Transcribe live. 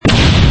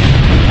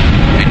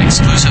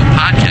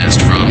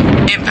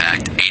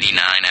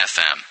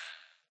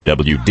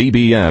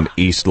WDBM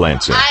East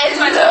Lansing.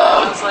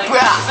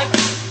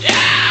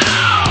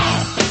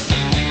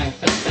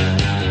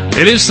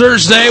 It is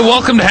Thursday.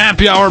 Welcome to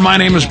Happy Hour. My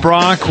name is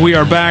Brock. We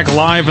are back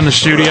live in the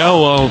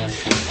studio. Well,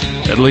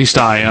 at least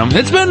I am.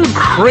 It's been a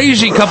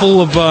crazy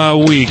couple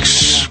of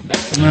weeks.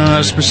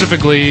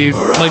 Specifically,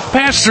 like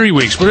past 3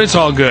 weeks, but it's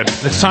all good.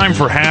 It's time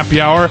for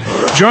Happy Hour.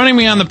 Joining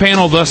me on the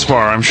panel thus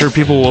far, I'm sure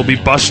people will be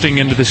busting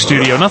into the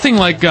studio. Nothing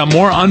like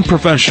more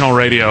unprofessional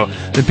radio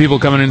than people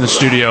coming into the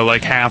studio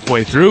like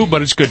halfway through,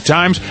 but it's good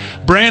times.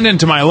 Brandon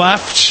to my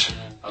left.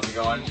 How's it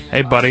going?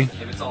 Hey, buddy.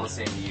 If it's all the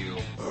same to you,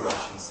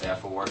 Russian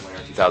Staff Award winner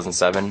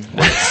 2007.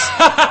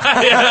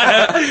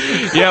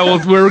 Yeah, well,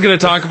 we're going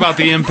to talk about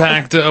the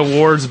Impact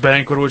Awards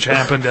banquet, which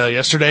happened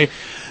yesterday.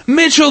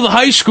 Mitchell, the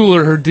high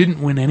schooler,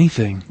 didn't win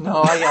anything.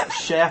 No, I got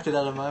shafted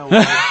out of my award.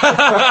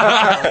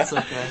 That's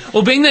okay.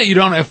 Well, being that you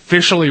don't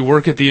officially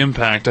work at the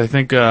Impact, I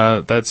think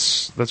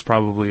that's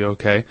probably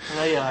okay.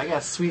 And I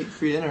got sweet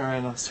free dinner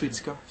and a sweet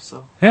scarf,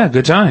 so. Yeah,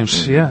 good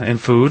times. Yeah,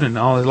 and food and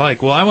all I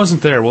like. Well, I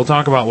wasn't there. We'll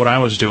talk about what I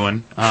was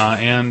doing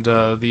and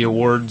the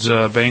awards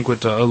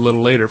banquet a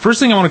little later. First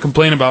thing I want to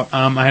complain about,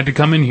 I had to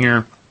come in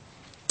here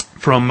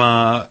from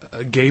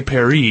Gay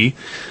Paris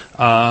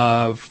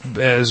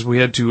as we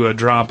had to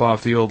drop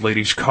off the old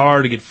lady's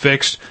car to get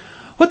fixed.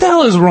 What the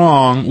hell is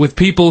wrong with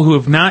people who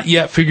have not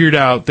yet figured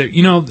out that,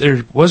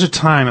 there was a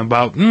time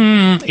about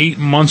 8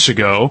 months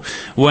ago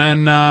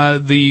when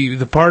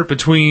the part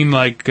between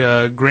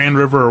Grand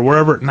River or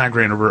wherever, not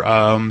Grand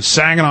River,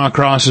 Saginaw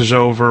crosses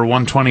over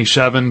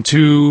 127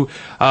 to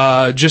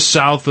just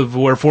south of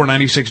where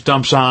 496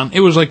 dumps on.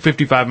 It was like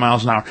 55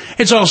 miles an hour.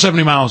 It's all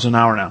 70 miles an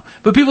hour now.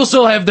 But people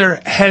still have their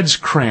heads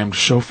crammed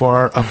so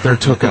far up their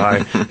took-eye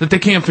that they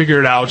can't figure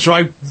it out. So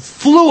I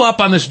flew up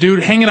on this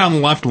dude hanging out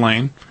in the left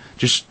lane.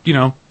 Just,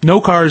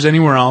 no cars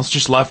anywhere else,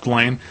 just left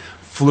lane.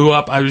 Flew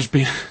up. I was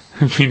being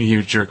a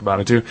huge jerk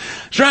about it, too.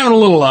 Driving a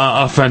little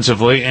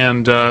offensively,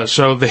 and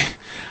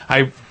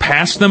I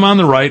passed them on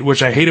the right,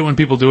 which I hate it when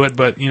people do it,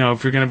 but,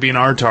 if you're going to be an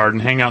artard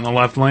and hang out in the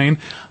left lane,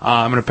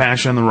 I'm going to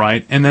pass you on the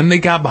right. And then they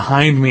got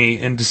behind me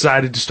and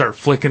decided to start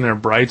flicking their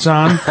brights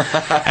on.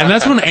 And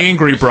that's when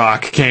Angry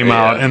Brock came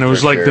out, and it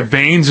was like the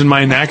veins in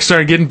my neck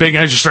started getting big,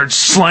 and I just started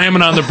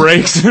slamming on the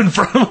brakes in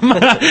front of them,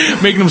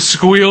 making them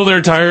squeal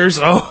their tires.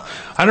 Oh,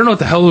 I don't know what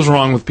the hell is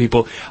wrong with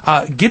people.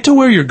 Get to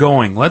where you're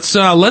going. Let's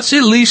at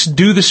least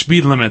do the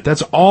speed limit.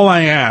 That's all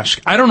I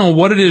ask. I don't know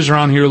what it is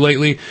around here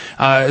lately,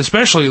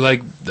 especially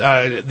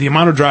the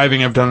amount of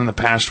driving I've done in the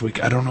past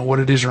week. I don't know what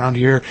it is around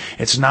here.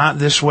 It's not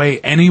this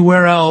way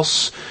anywhere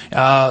else.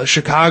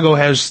 Chicago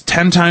has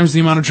 10 times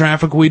the amount of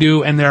traffic we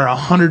do, and they're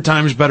 100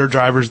 times better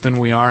drivers than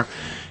we are.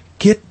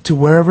 Get to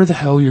wherever the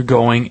hell you're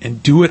going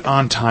and do it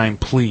on time,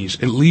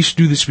 please. At least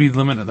do the speed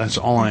limit, and that's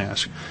all I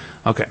ask.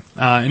 Okay.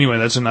 Anyway,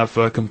 that's enough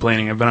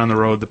complaining. I've been on the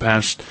road the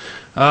past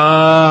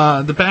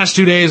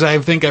 2 days. I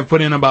think I've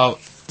put in about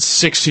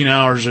 16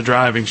 hours of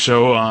driving,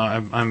 so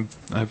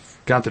I've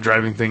got the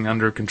driving thing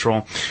under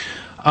control.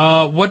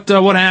 What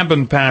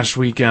happened past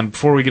weekend?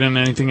 Before we get into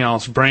anything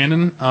else,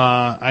 Brandon,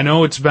 I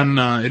know it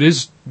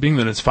is being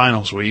that it's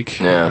finals week.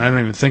 Yeah. I don't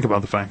even think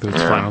about the fact that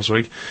it's finals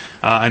week.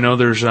 I know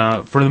there's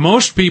for the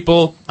most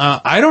people,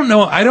 I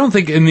don't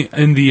think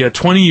in the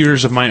 20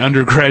 years of my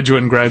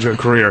undergraduate and graduate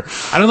career,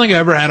 I don't think I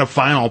ever had a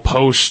final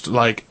post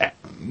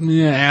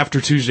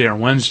after Tuesday or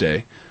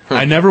Wednesday.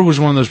 I never was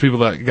one of those people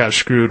that got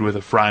screwed with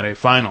a Friday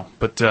final.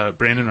 But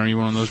Brandon, are you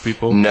one of those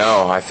people?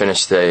 No, I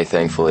finished today,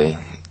 thankfully.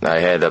 I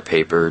had a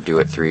paper due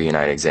at 3 and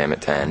I had an exam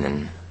at 10.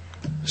 And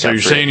so you're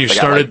saying you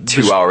started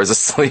 2 hours of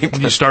sleep.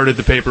 You started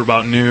the paper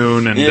about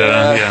noon, and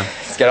yeah.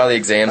 Got all the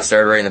exams,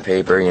 started writing the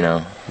paper,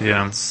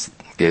 Yeah.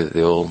 Give it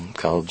the old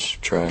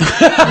college try.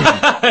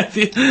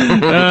 This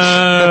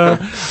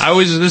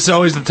is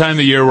always the time of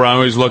the year where I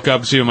always look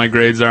up, see what my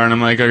grades are, and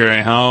I'm like,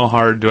 okay, how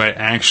hard do I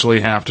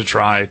actually have to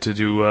try to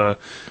do?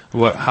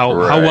 How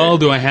well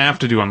do I have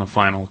to do on the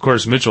final? Of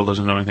course, Mitchell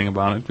doesn't know anything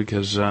about it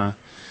because. I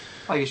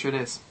guess it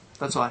is.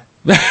 That's why.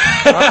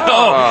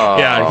 Oh,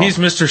 yeah, he's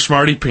Mr.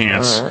 Smarty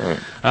Pants. Right.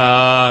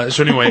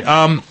 So anyway,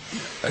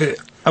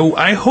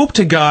 I hope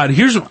to God.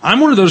 I'm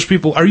one of those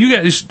people. Are you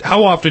guys?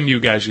 How often do you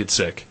guys get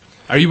sick?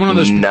 Are you one of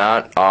those?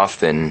 Not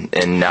often,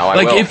 and now I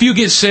will. Like if you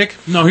get sick.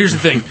 No, here's the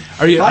thing.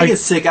 If I get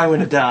sick, I'm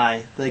gonna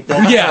die. Like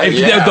that.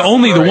 Yeah,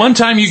 the one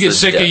time you get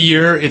sick a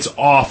year, it's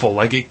awful.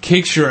 Like it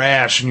kicks your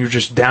ass and you're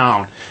just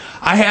down.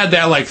 I had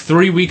that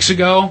 3 weeks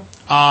ago.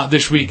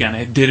 This weekend,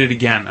 it did it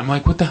again. I'm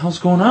like, what the hell's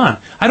going on?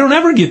 I don't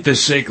ever get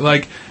this sick.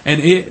 And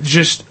it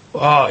just,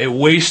 it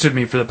wasted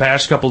me for the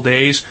past couple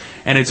days.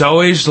 And it's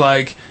always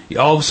like,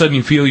 all of a sudden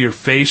you feel your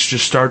face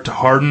just start to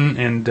harden.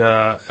 And,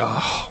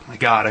 oh my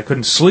God, I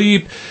couldn't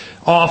sleep.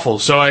 Awful.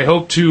 So I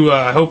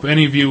hope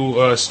any of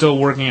you still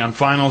working on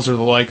finals or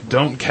the like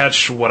don't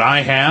catch what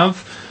I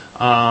have.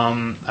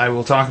 I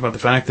will talk about the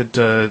fact that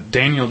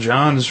Daniel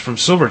Johns from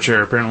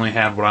Silverchair apparently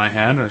had what I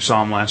had. I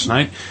saw him last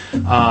night.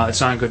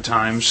 It's not good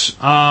times.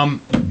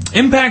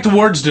 Impact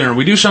Awards dinner.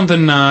 We do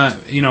something,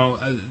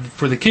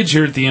 for the kids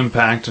here at the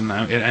Impact, and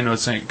I know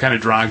it's kind of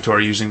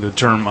derogatory using the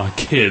term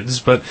kids,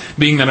 but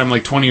being that I'm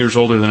like 20 years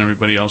older than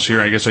everybody else here,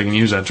 I guess I can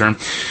use that term.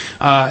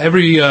 At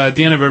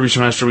the end of every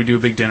semester, we do a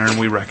big dinner, and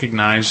we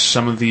recognize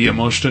some of the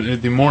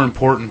more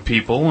important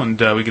people, and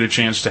we get a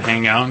chance to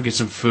hang out and get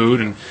some food.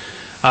 And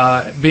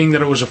being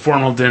that it was a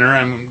formal dinner,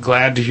 I'm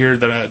glad to hear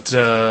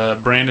that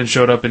Brandon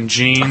showed up in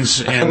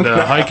jeans and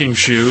hiking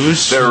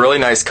shoes. They're really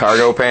nice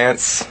cargo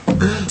pants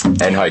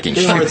and hiking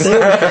They weren't shoes.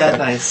 that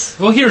nice.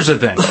 Well, here's the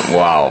thing.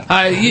 Wow.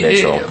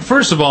 Mitchell.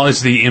 First of all,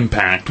 it's the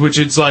Impact, which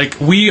it's like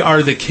we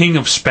are the king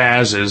of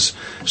spazzes.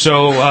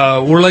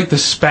 So we're like the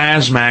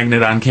spaz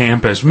magnet on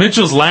campus.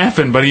 Mitchell's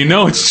laughing, but you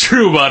know it's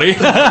true, buddy.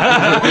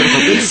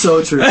 It's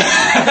so true.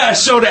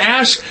 So to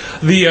ask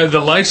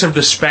the likes of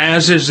the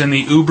spazzes and the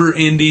uber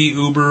indie,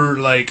 uber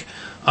like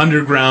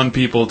underground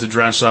people to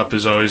dress up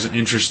is always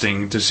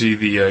interesting to see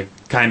the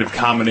kind of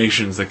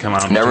combinations that come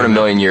out. Never in a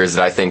million years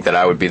did I think that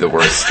I would be the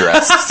worst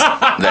dressed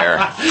there.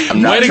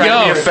 I'm not Way to trying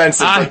go. to be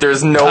offensive, but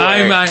there's no way.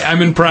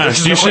 I'm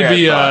impressed. There's You no should way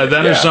be. I thought,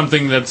 That is yeah.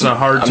 something that's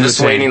hard I'm to just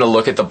attain. waiting to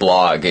look at the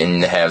blog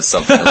and have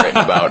something written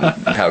about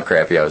how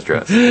crappy I was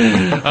dressed.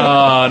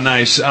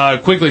 Nice.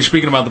 Quickly,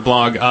 speaking about the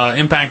blog,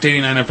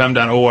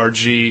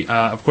 impact89fm.org.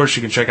 Of course,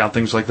 you can check out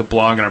things like the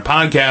blog and our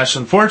podcast.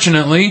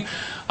 Unfortunately,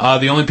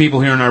 the only people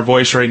hearing our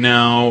voice right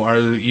now are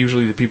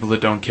usually the people that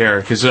don't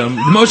care, because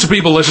most of the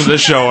people listening to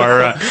this show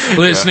are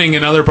listening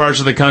in other parts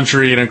of the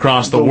country and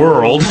across the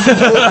world.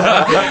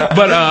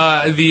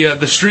 But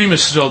the stream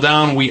is still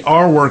down. We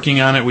are working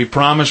on it. We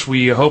promise.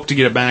 We hope to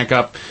get it back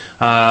up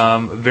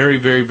very,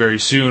 very, very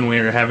soon. We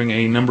are having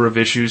a number of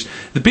issues.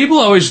 The people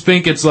always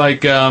think it's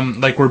like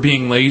we're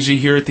being lazy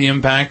here at the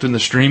Impact when the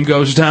stream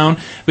goes down.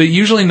 But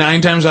usually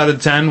 9 times out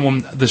of 10,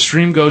 when the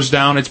stream goes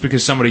down, it's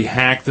because somebody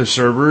hacked the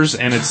servers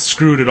and it's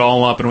screwed it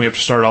all up, and we have to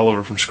start all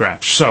over from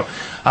scratch. So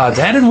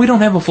that, and we don't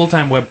have a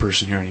full-time web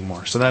person here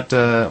anymore. So that,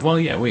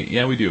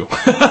 we do.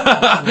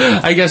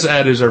 I guess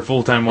Ed is our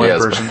full-time web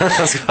person.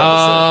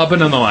 But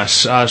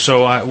nonetheless,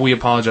 we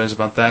apologize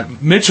about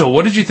that. Mitchell,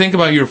 what did you think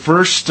about your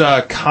first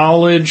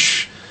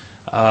college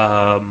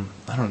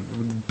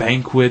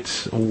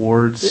banquet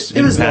awards?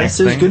 It was Impact nice.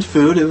 It was thing? good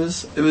food. It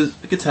was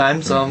good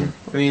times. I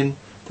mean,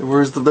 there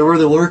were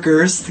the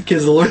lurkers, the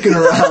kids lurking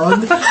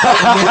around.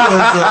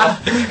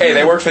 Hey,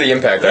 they work for the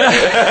Impact.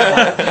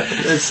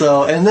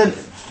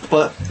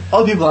 But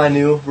all the people I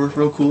knew were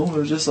real cool. It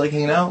was just like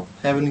hanging out,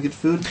 having good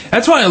food.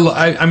 That's why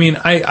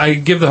I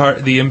give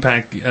the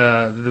Impact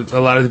a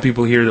lot of the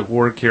people here that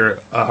work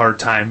here a hard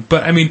time.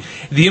 But I mean,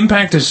 the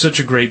Impact is such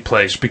a great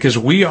place because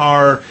we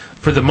are,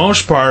 for the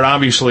most part,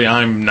 obviously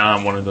I'm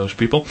not one of those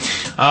people,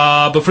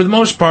 but for the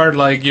most part,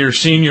 like your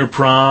senior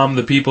prom,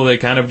 the people that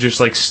kind of just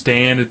like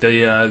stand at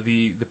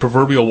the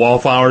proverbial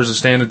wallflowers that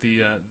stand at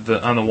the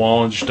on the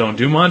wall and just don't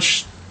do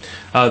much.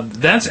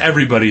 That's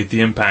everybody at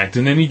the Impact,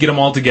 and then you get them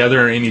all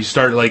together and you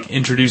start like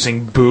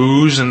introducing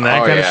booze and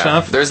that kind of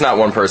stuff. There's not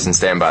one person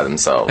stand by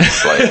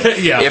themselves. Like,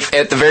 Yeah. If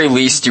at the very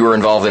least you were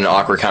involved in an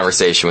awkward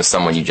conversation with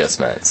someone you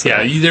just met. So.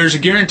 Yeah, there's a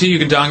guarantee you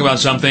can talk about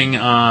something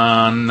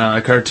on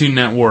Cartoon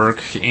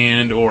Network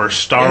and or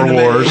Star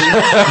Wars,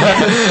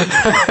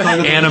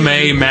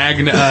 anime,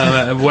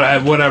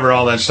 whatever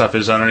all that stuff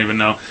is. I don't even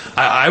know.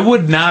 I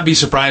would not be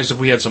surprised if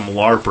we had some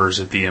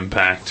LARPers at the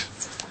Impact.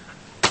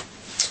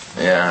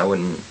 Yeah, I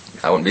wouldn't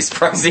be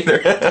surprised either.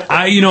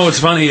 What's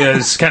funny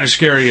is kind of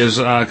scary is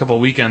a couple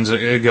of weekends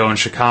ago in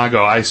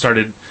Chicago, I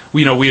started,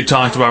 we had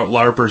talked about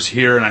LARPers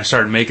here, and I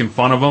started making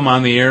fun of them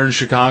on the air in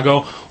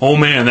Chicago. Oh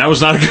man, that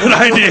was not a good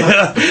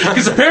idea.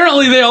 Because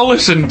apparently they all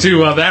listen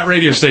to that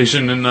radio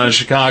station in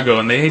Chicago,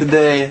 and Did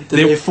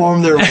they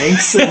form their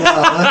ranks?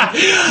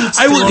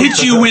 I will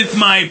hit you with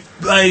my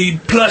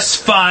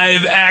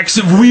 +5 acts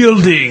of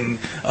wielding. You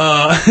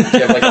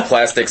have like a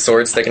plastic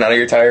sword sticking out of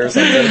your tire or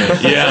something?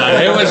 Yeah,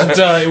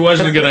 it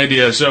wasn't a good idea.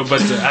 So, but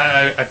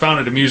I found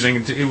it amusing.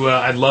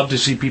 I'd love to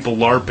see people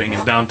LARPing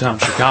in downtown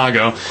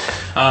Chicago.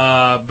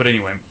 But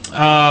anyway,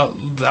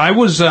 I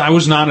was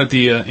not at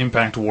the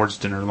Impact Awards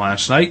dinner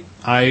last night.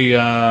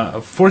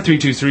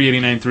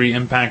 432-3893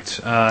 Impact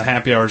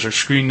Happy Hours our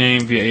screen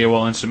name via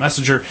AOL Instant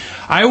Messenger.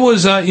 I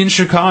was in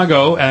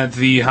Chicago at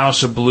the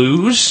House of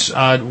Blues,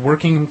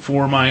 working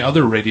for my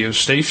other radio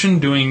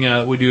station.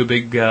 We do a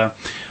big.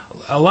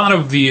 A lot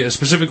of the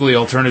specifically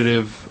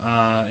alternative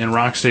and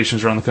rock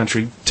stations around the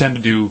country tend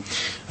to do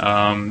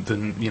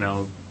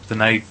the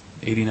night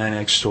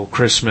 89X Stole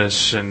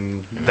Christmas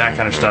and that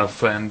kind of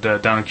stuff. And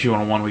down in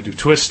Q101 we do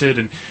Twisted.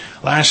 And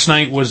last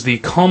night was the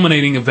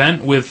culminating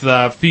event with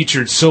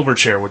featured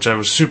Silverchair, which I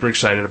was super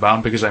excited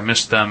about because I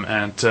missed them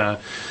at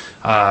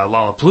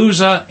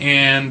Lollapalooza.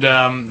 And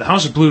the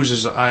House of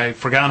Blues I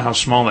forgot how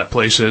small that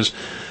place is.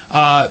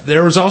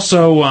 There was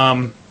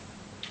also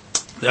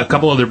a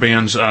couple other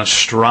bands,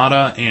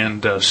 Strata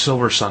and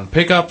Silver Sun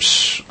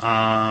Pickups.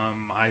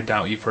 I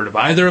doubt you've heard of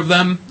either of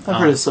them. I've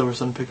heard of Silver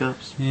Sun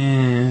Pickups.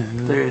 Yeah.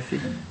 They're iffy.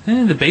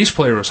 The bass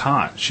player was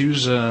hot. She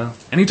was,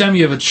 anytime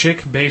you have a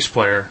chick bass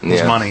player,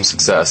 it's money.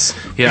 Success.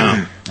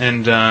 Yeah,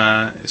 and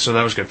so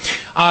that was good.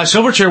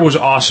 Silverchair was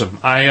awesome.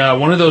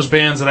 One of those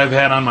bands that I've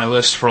had on my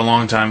list for a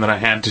long time that I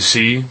had to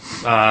see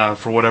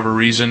for whatever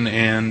reason,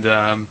 and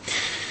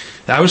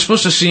I was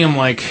supposed to see them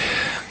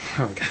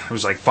it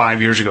was like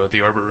 5 years ago at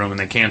the Orbit Room, and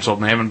they canceled,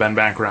 and they haven't been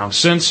back around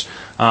since.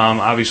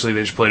 Obviously,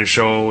 they just played a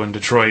show in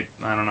Detroit,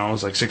 I don't know, it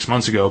was like 6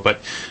 months ago, but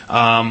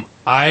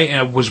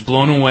I was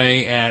blown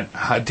away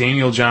at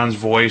Daniel John's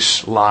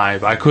voice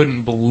live. I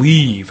couldn't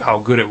believe how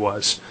good it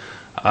was.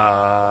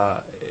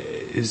 Star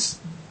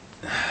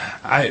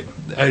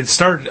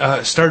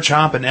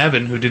Chomp and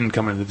Evan, who didn't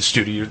come into the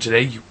studio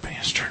today, you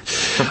bastard.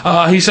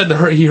 He said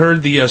he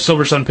heard the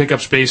Silver Sun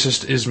Pickups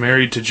bassist is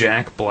married to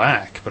Jack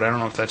Black, but I don't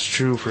know if that's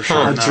true for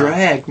sure. A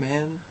drag,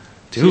 man.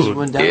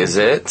 Dude, is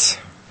it?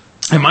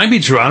 It might be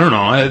true. I don't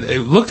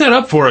know. Look that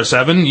up for us,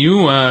 Evan.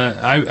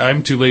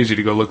 I'm too lazy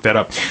to go look that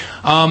up.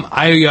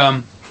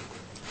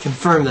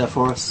 Confirm that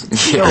for us.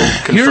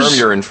 Confirm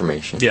your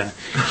information. Yeah.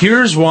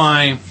 Here's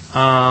why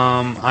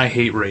I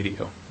hate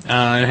radio.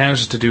 It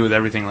has to do with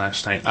everything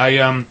last night. I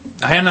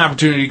had an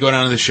opportunity to go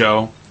down to the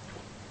show,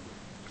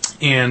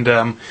 and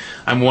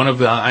I'm one of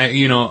the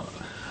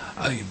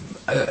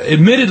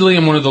admittedly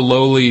I'm one of the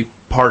lowly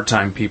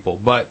part-time people,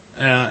 but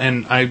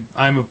and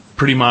I'm a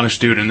pretty modest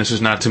dude, and this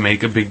is not to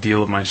make a big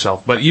deal of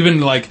myself, but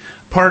even like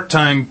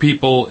part-time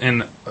people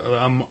in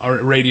a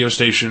radio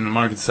station in the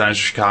market size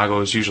of Chicago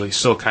is usually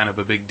still kind of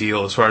a big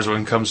deal as far as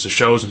when it comes to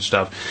shows and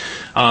stuff,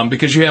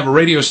 because you have a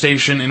radio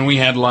station, and we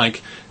had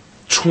like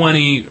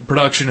 20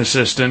 production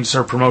assistants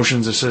or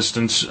promotions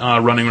assistants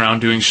running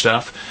around doing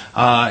stuff,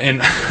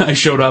 and I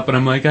showed up and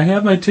I'm like, I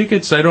have my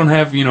tickets, I don't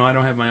have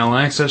my all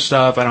access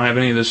stuff, I don't have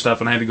any of this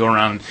stuff, and I had to go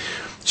around and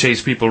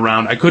chase people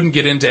around. I couldn't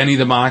get into any of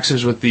the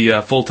boxes with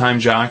the full-time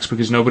jocks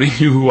because nobody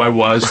knew who I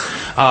was.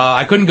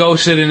 I couldn't go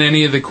sit in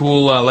any of the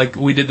cool, like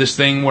we did this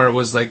thing where it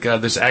was like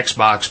this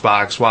Xbox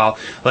box while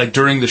like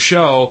during the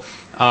show,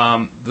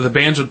 the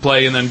bands would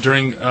play, and then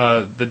during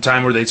the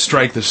time where they'd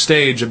strike the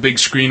stage, a big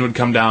screen would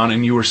come down,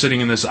 and you were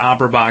sitting in this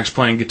opera box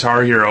playing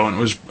Guitar Hero, and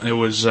it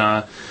was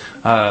up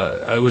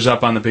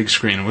on the big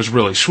screen. It was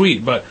really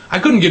sweet, but I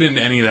couldn't get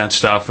into any of that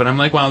stuff, and I'm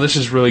like, wow, this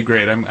is really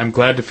great. I'm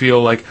glad to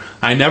feel like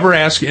I never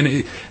ask,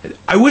 and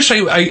I wish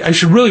I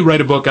should really write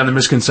a book on the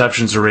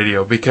misconceptions of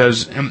radio,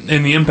 because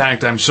in the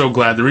Impact, I'm so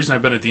glad. The reason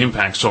I've been at the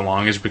Impact so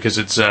long is because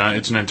it's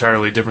an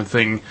entirely different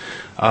thing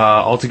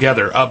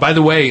altogether. By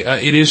the way,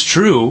 it is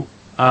true.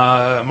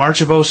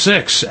 March of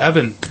 06,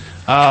 Evan,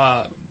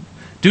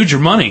 dude, your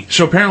money.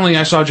 So apparently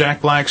I saw Jack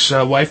Black's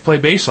wife play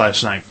bass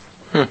last night.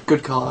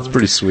 Good call. That's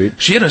pretty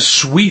sweet. She had a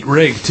sweet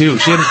rig, too.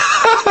 She had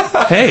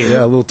hey.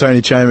 Yeah, a little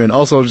tiny chime in.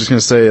 Also, I was just going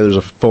to say there's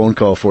a phone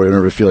call for you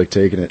whenever you feel like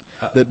taking it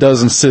that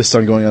does insist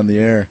on going on the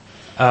air.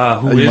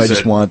 Who you is might it?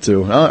 just want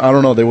to. I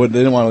don't know. They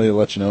didn't want to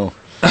let you know.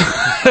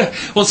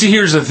 Well, see,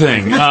 here's the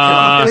thing.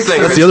 That's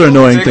the other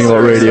annoying thing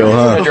about radio,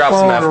 huh? Drop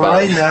some F-bombs.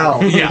 Right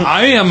now. Yeah,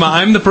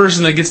 I'm the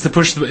person that gets to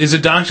push is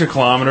it Dr.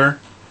 Kilometer?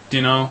 Do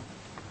you know?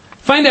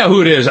 Find out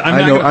who it is.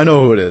 I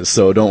know who it is,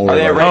 so don't Are worry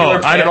they a about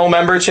regular panel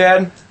member,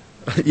 Chad?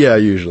 it. Yeah,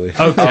 usually.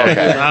 Okay.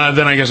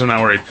 Then I guess I'm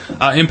not worried.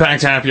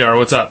 Impact Happy Hour,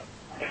 what's up?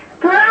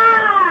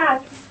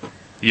 Brock!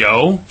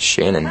 Yo?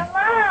 Shannon.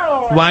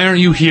 Hello! Why aren't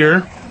you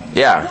here?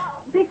 Yeah.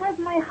 Well, because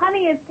my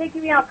honey is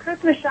taking me out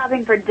Christmas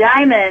shopping for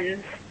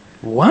diamonds.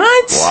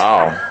 What?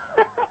 Wow.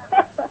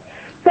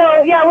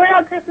 So, yeah, we're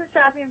out Christmas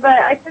shopping, but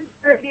I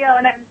sent the radio,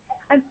 and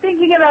I'm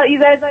thinking about you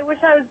guys. I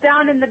wish I was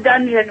down in the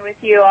dungeon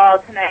with you all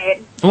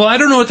tonight. Well, I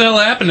don't know what the hell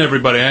happened to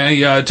everybody.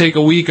 I take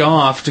a week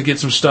off to get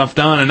some stuff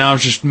done, and now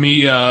it's just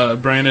me,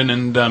 Brandon,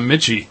 and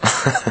Mitchie.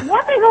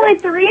 What? There's only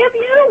 3 of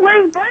you?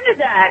 Where's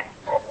Bernadette?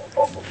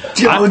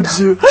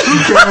 Who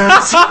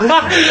cares?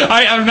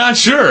 I'm not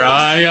sure.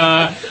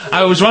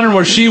 I was wondering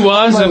where she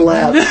was. My and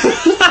lap.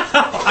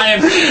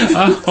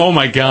 oh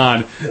my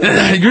God!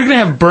 You're gonna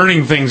have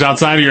burning things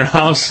outside of your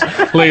house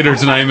later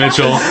tonight,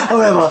 Mitchell. I'll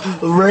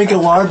have a rank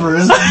of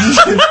larpers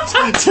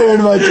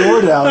tearing my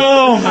door down.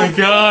 Oh my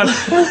God!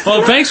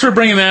 Well, thanks for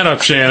bringing that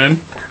up,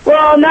 Shannon.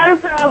 Well, not a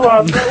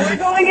problem. But we're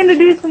going in to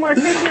do some more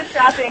Christmas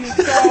shopping,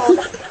 so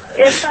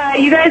if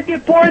you guys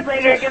get bored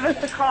later, give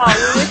us a call.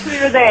 We wish we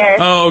were there.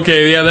 Oh,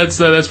 okay. Yeah,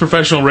 that's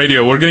professional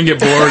radio. We're gonna get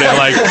bored at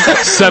like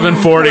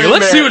 7:40.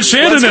 Let's see what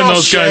Shannon and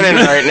those Shannon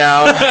guys right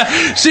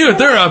now. see what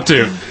they're up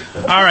to.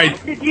 All right.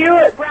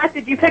 Brad,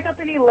 did you pick up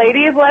any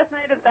ladies last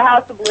night at the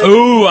House of Blues?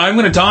 Ooh, I'm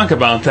going to talk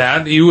about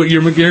that. You're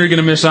going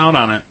to miss out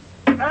on it.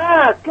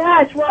 Oh,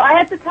 gosh. Well, I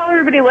have to tell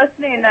everybody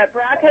listening that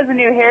Brock has a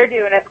new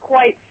hairdo, and it's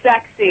quite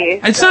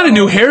sexy. It's not a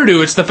new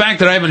hairdo. It's the fact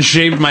that I haven't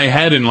shaved my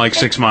head in like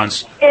 6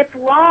 months. It's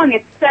long.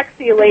 It's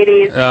sexy,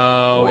 ladies.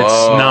 Oh, it's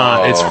Whoa.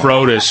 not. It's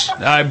Frodus.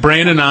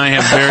 Brandon and I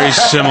have very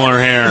similar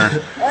hair.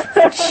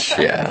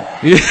 Yeah.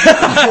 He's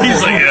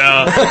like,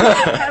 yeah.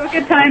 Have a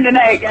good time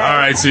tonight, guys. All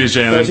right, see you,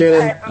 Shannon.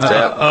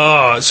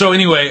 So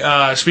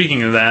anyway,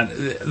 speaking of that,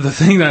 the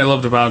thing that I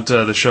loved about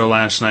the show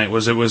last night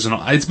was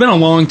it's been a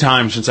long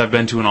time since I've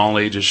been to an all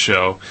ages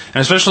show, and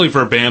especially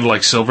for a band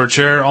like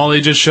Silverchair, all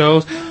ages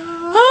shows.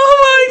 Oh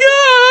my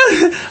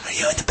God, are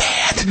you in the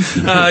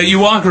band? You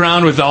walk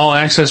around with all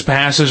access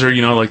passes, or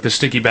like the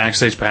sticky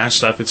backstage pass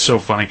stuff. It's so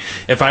funny.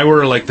 If I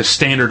were like the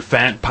standard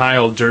fat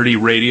pile dirty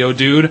radio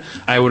dude,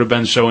 I would have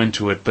been so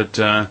into it, but.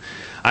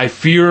 I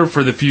fear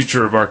for the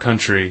future of our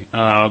country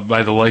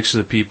by the likes of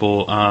the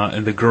people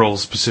and the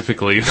girls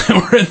specifically that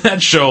were in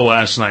that show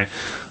last night.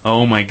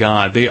 Oh my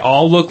God, they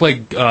all look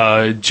like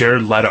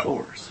Jared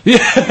Leto.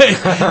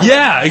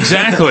 Yeah,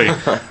 exactly.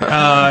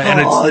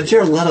 And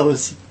Jared Leto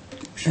is.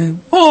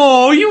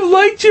 Oh, you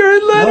like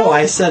Jared Leto? No,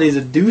 I said he's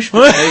a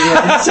douchebag.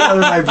 I said it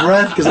under my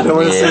breath because I don't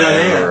want to say my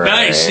name. Right.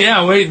 Nice,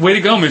 yeah. Way to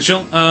go,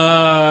 Mitchell.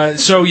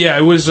 So yeah,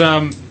 it was.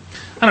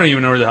 I don't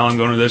even know where the hell I'm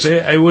going with this.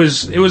 It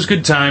was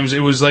good times. It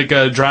was like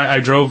a drive. I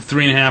drove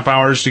 3.5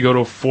 hours to go to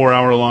a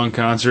 4-hour-long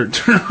concert,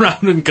 turn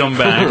around and come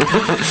back.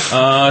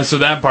 So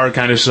that part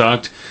kind of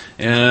sucked.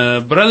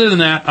 But other than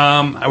that,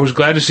 I was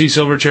glad to see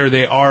Silverchair.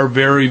 They are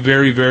very,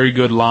 very, very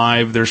good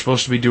live. They're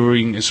supposed to be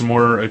doing some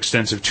more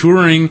extensive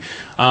touring.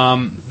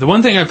 The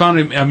one thing I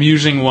found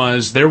amusing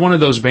was they're one of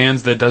those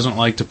bands that doesn't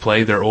like to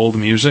play their old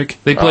music.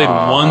 They played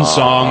one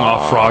song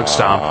off Frog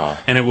Stomp,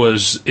 and it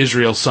was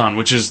Israel's Son,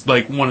 which is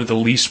like one of the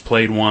least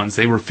played ones.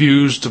 They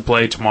refused to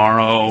play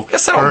Tomorrow. I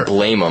guess I don't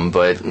blame them,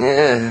 but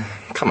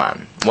come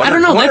on. I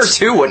don't know. One or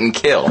two wouldn't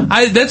kill.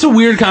 That's a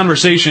weird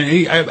conversation.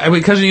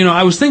 Because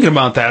I was thinking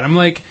about that. I'm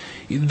like,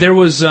 there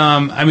was,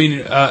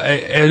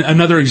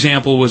 another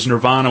example was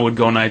Nirvana would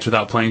go nights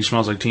without playing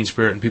Smells Like Teen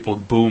Spirit, and people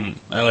would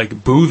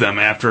boo them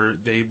after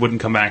they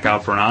wouldn't come back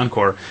out for an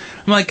encore.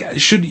 I'm like,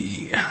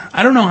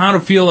 I don't know how to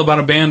feel about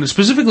a band,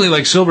 specifically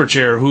like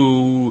Silverchair,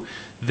 who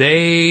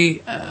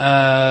they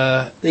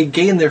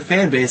gain their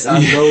fan base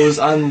on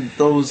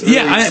those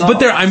yeah, songs. but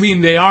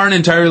they are an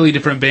entirely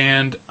different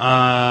band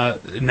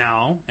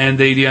now, and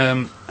they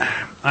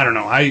I don't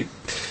know,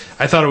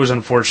 I thought it was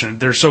unfortunate.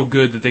 They're so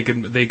good that they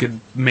could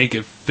make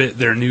it fit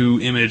their new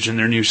image and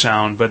their new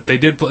sound. But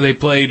they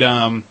played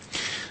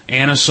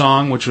Anna's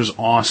Song, which was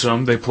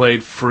awesome. They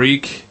played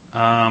Freak.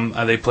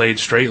 They played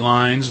Straight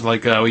Lines,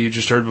 like you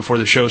just heard before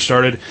the show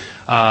started.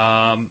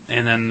 And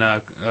then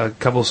a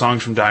couple of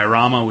songs from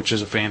Diorama, which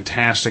is a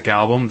fantastic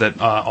album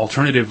that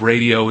Alternative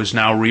Radio is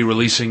now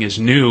re-releasing as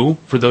new.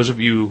 For those of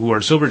you who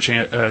are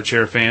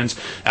Silverchair fans,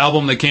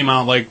 album that came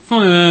out like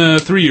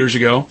 3 years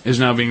ago is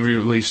now being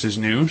re-released as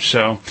new.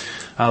 So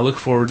look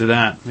forward to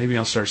that. Maybe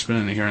I'll start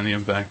spinning it here on the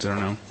Impact. I don't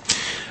know.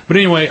 But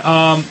anyway,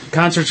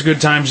 concerts are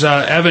good times.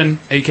 Evan,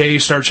 a.k.a.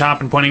 Start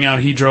Choppin', pointing out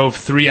he drove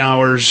 3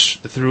 hours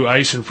through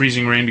ice and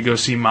freezing rain to go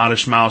see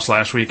Modest Mouse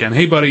last weekend.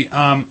 Hey, buddy,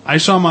 I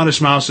saw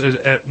Modest Mouse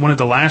at one of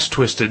the last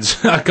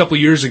Twisteds a couple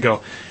years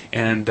ago,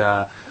 and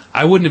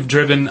I wouldn't have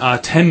driven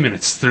 10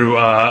 minutes through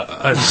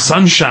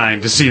sunshine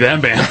to see that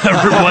band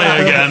ever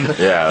play again.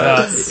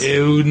 Yeah,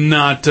 it was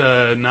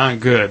not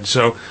good.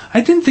 So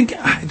I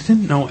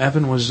didn't know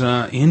Evan was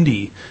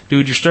indie.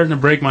 Dude, you're starting to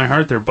break my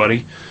heart there,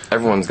 buddy.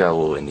 Everyone's got a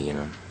little indie in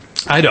them.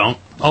 I don't.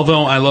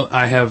 Although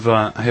I have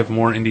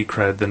more indie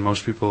cred than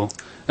most people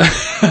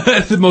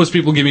that most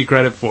people give me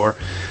credit for.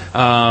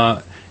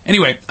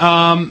 Anyway,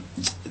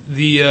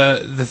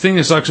 the thing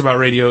that sucks about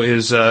radio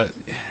is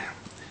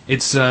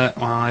it's well,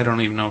 I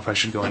don't even know if I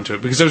should go into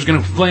it, because I was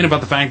going to complain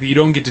about the fact that you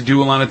don't get to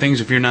do a lot of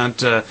things if you're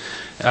not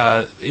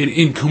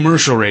in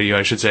commercial radio,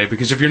 I should say,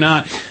 because if you're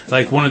not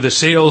like one of the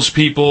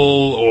salespeople,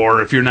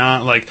 or if you're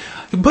not like,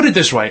 put it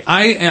this way,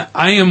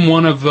 I am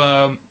one of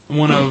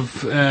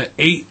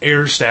 8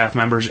 air staff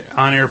members,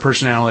 on-air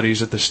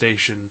personalities at the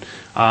station,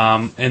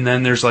 and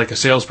then there's like a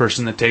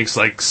salesperson that takes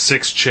like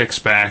 6 chicks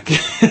back,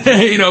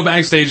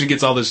 backstage and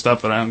gets all this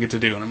stuff that I don't get to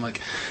do, and I'm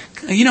like,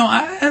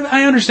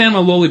 I understand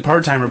I'm a lowly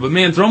part-timer, but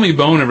man, throw me a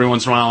bone every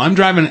once in a while. I'm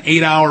driving an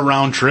 8-hour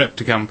round trip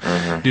to come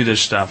do this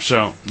stuff.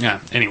 So,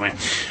 yeah, anyway.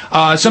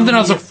 Something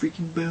else. Throw me a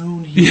freaking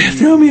bone here. Yeah,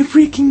 throw me a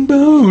freaking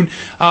bone.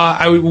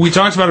 We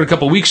talked about it a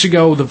couple weeks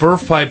ago. The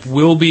Verve Pipe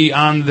will be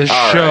on the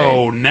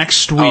show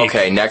next week.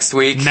 Okay, next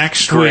week?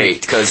 Next Great,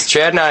 week. because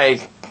Chad and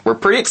I were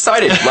pretty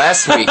excited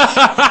last week.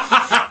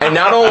 And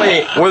not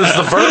only was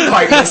the Verve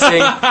Pipe missing,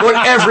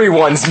 but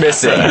everyone's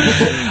missing.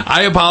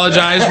 I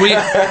apologize. We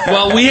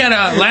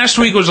had last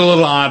week was a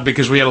little odd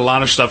because we had a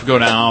lot of stuff go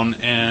down,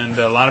 and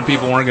a lot of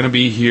people weren't going to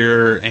be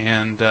here.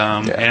 And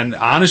and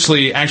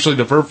honestly, actually,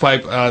 the Verve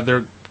Pipe,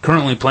 they're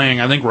currently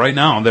playing. I think right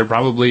now they're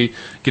probably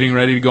getting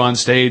ready to go on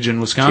stage in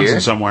Wisconsin here?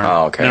 somewhere.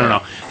 Oh, okay.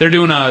 No. They're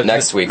doing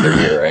next week. They're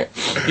here, right?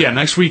 Yeah,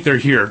 next week they're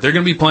here. They're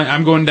going to be playing.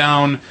 I'm going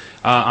down.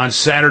 On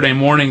Saturday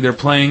morning, they're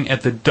playing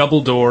at the Double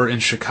Door in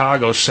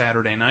Chicago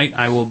Saturday night.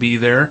 I will be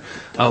there,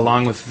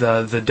 along with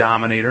the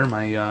Dominator,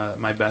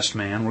 my best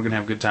man. We're going to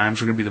have good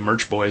times. We're going to be the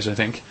merch boys, I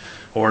think,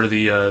 or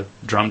the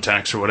drum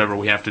techs or whatever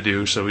we have to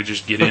do, so we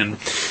just get in.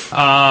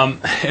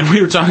 And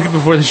we were talking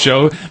before the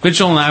show.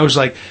 Mitchell and I was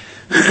like,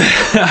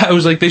 I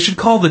was like, they should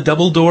call the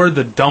double door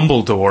the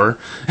Dumbledore.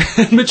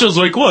 And Mitchell's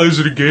like, well, is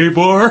it a gay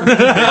bar?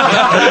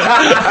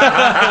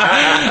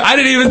 I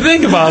didn't even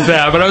think about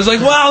that, but I was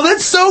like, wow,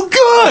 that's so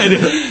good.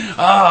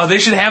 They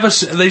should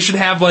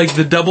have like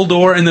the double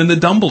door and then the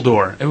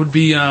Dumbledore. It would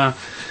be,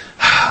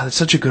 that's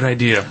such a good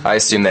idea. I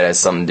assume that has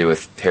something to do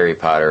with Harry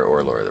Potter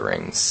or Lord of the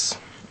Rings.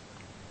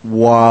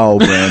 Wow,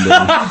 Brandon.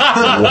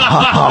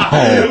 Wow.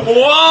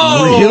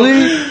 Whoa!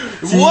 Really?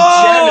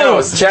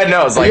 Whoa! Chad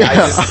knows. Like, I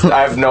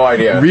have no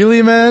idea.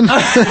 Really, man?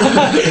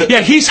 Yeah,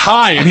 he's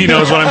high and he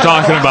knows what I'm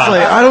talking about.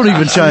 Like, I don't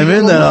even chime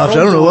in that often.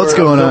 I don't know what's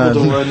going on.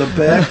 Dumbledore in the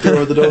back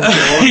door, the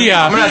Dumbledore.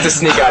 Yeah. I'm gonna have to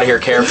sneak out of here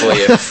carefully.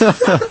 Oh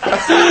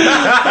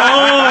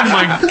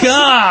my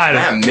God!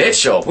 Man,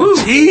 Mitchell. Woo.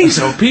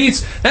 Jeez, oh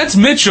Pete, that's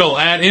Mitchell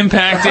at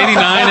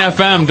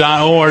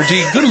impact89fm.org.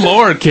 Good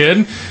Lord,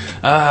 kid.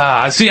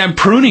 See, I'm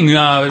pruning.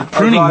 I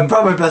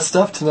brought my best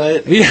stuff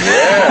tonight.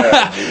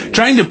 Yeah.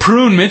 Trying to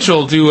prune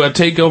Mitchell to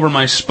take over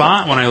my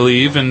spot when I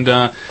leave, and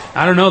I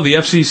don't know. The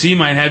FCC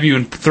might have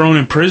you thrown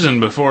in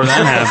prison before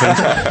that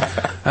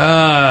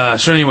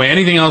happens. So anyway,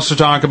 anything else to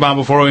talk about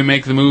before we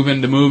make the move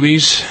into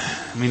movies?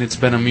 I mean, it's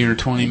been a mere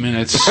 20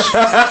 minutes.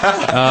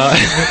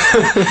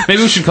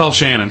 Maybe we should call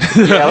Shannon.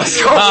 Yeah, let's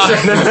call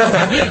Shannon.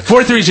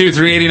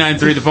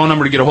 432-3893, the phone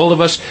number to get a hold of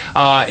us.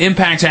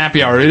 Impact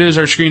Happy Hour. It is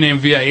our screen name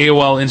via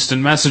AOL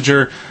Instant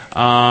Messenger.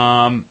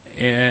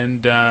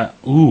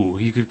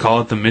 You could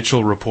call it the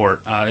Mitchell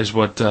Report, is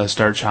what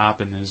Start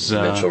Chopping is.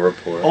 Mitchell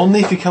Report. Only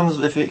if it comes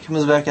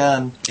back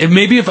on.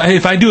 Maybe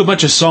if I do a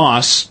bunch of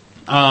sauce,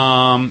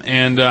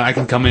 I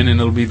can come in and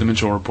it'll be the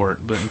Mitchell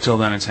Report. But until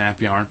then, it's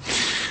Happy Hour.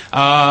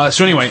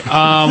 So anyway,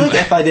 I feel like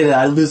if I did it,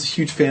 I'd lose a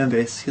huge fan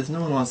base because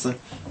no one wants to.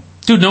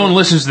 dude, no one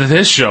listens to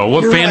this show.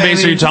 What fan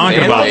base are you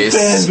talking about? base.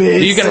 Fan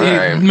base. You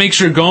gotta make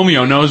sure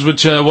Gomeo knows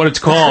what it's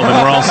called, and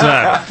we're all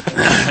set.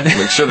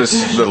 Make sure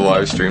the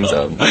live stream's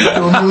out. I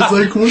was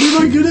like, what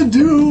am I gonna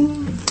do?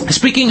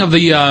 Speaking of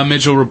the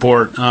Mitchell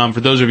Report,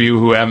 for those of you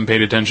who haven't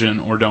paid attention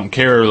or don't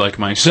care, like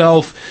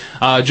myself,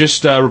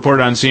 just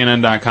reported on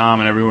CNN.com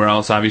and everywhere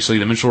else, obviously,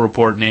 the Mitchell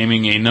Report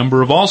naming a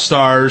number of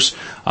all-stars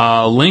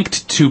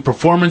linked to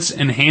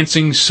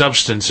performance-enhancing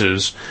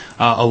substances,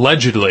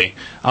 allegedly.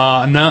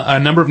 A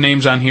number of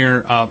names on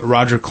here,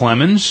 Roger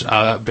Clemens,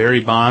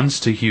 Barry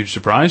Bonds, to huge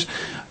surprise,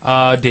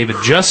 David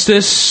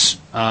Justice,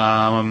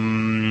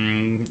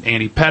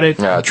 Andy Pettit,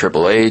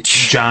 Triple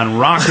H, John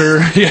Rocker,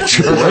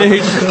 Triple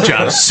H,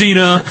 John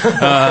Cena.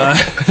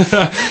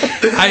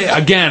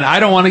 I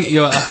don't want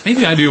to.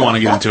 Maybe I do want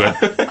to get into it,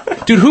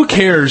 dude. Who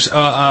cares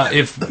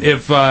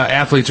if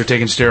athletes are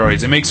taking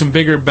steroids? It makes them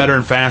bigger, better,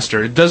 and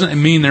faster. It doesn't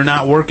mean they're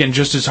not working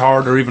just as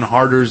hard or even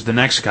harder as the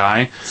next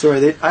guy.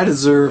 Sorry, I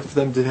deserve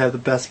them to have the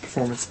best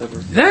performance ever.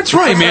 That's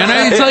right,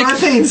 man. It's like I'm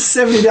paying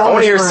 $70. I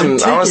want to hear some.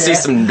 I want to see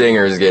some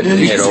dingers getting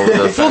hit over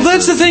the fences. Well,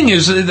 that's the thing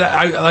is,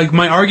 like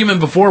my argument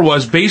before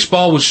was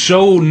baseball was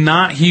so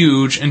not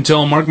huge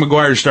until Mark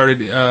McGwire started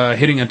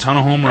hitting a ton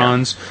of home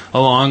runs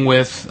along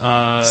with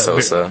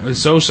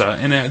Sosa,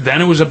 and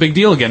then it was a big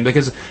deal again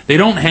because they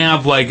don't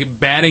have like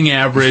batting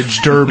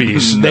average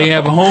derbies; they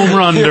have home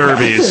run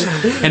derbies.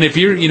 And if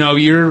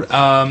you're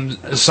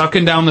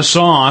sucking down the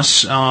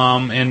sauce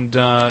and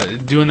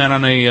doing that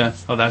on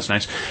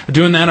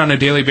doing that on a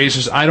daily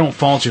basis, I don't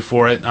fault you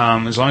for it.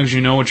 As long as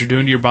you know what you're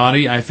doing to your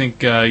body, I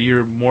think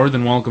you're more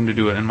than welcome to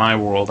do it. In my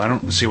world, I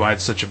don't see why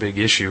it's such a big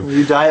issue.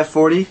 You die at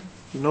 40,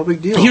 no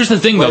big deal. Here's the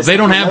thing, though. They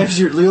don't have...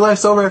 Your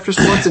life's over after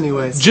sports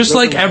anyways. Just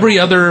like every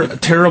other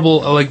terrible,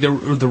 like the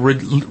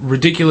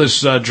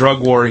ridiculous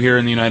drug war here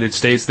in the United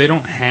States, they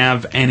don't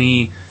have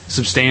any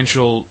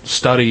substantial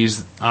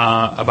studies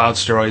about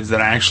steroids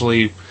that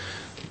actually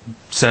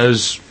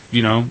says...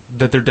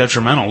 that they're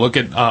detrimental. Look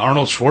at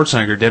Arnold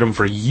Schwarzenegger did them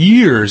for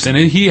years, and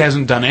he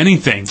hasn't done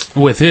anything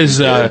with his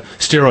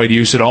steroid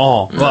use at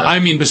all. Well, I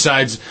mean,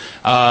 besides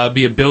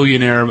be a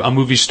billionaire, a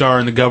movie star,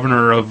 and the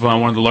governor of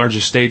one of the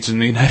largest states in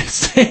the United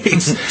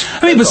States.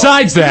 I mean,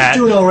 besides that...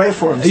 He's doing all right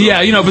for him. So.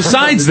 Yeah,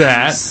 besides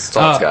that,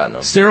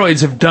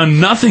 steroids have done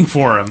nothing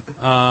for him.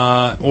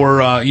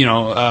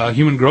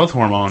 Human growth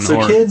hormone.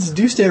 So kids,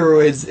 do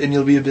steroids, and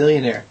you'll be a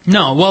billionaire.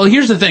 No, well,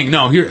 here's the thing.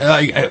 No,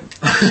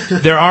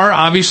 there are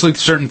obviously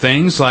certain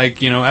things like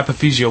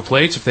epiphyseal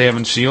plates. If they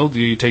haven't sealed,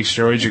 you take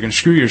steroids, you're going to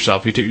screw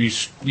yourself. You're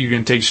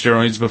going to take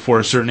steroids before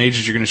a certain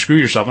age, you're going to screw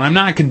yourself. And I'm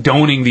not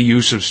condoning the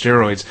use of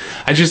steroids.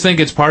 I just think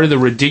it's part of the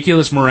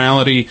ridiculous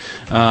morality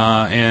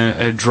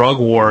and a drug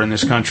war in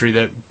this country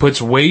that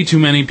puts way too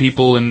many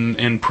people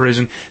in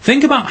prison.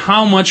 Think about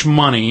how much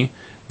money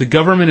the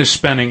government is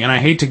spending, and I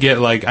hate to get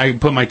I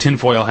put my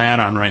tinfoil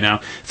hat on right now.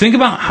 Think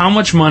about how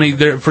much money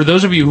for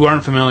those of you who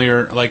aren't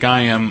familiar, like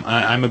I am.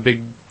 I'm a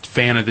big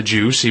fan of the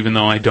juice, even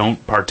though I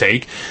don't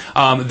partake.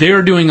 They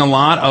are doing a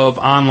lot of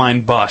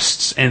online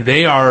busts, and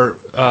they are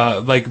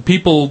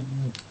people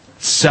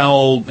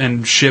sell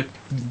and ship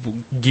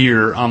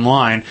gear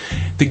online.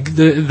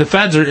 The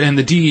feds and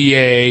the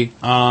DEA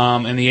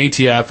and the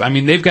ATF. I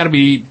mean, they've got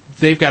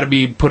to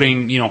be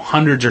putting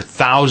hundreds or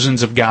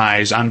thousands of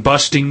guys on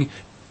busting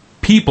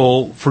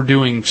people for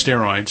doing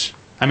steroids.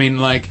 I mean,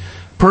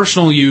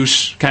 personal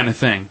use kind of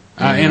thing.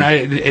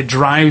 And it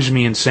drives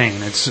me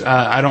insane. It's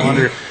I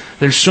don't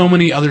there's so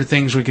many other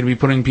things we could be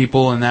putting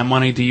people and that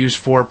money to use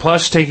for,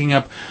 plus taking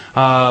up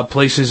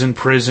places in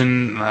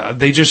prison.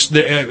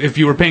 If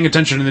you were paying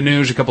attention to the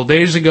news a couple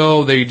days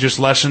ago, they just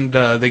lessened,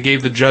 they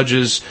gave the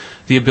judges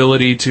the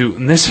ability to,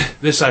 and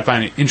this I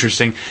find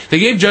interesting, they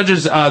gave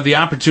judges the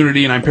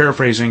opportunity, and I'm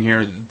paraphrasing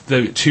here,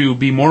 to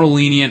be more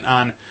lenient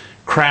on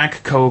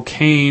crack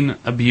cocaine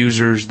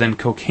abusers than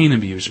cocaine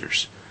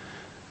abusers.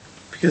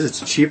 Because it's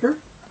cheaper?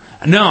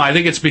 No, I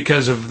think it's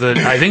because of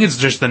I think it's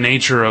just the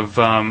nature of.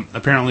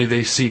 Apparently,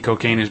 they see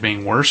cocaine as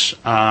being worse.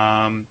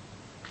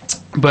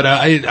 But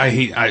I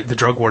hate the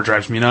drug war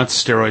drives me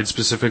nuts. Steroids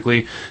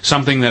specifically,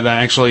 something that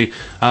I actually,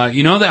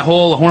 that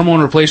whole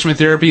hormone replacement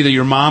therapy that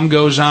your mom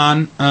goes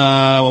on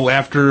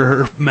after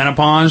her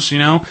menopause.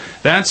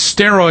 That's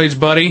steroids,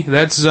 buddy.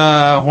 That's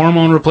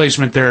hormone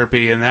replacement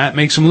therapy, and that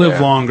makes them live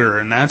longer,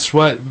 and that's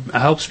what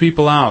helps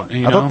people out.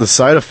 I thought the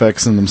side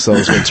effects in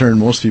themselves would turn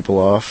most people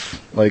off.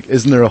 Like,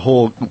 isn't there a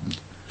whole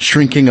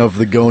shrinking of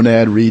the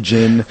gonad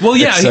region? Well,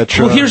 yeah.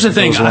 Well, here's the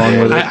thing.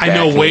 I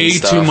know way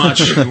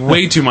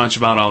too much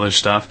about all this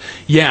stuff.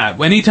 Yeah.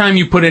 Anytime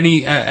you put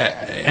any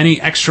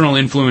external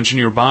influence in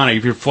your body,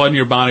 if you're flooding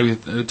your body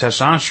with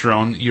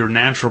testosterone, your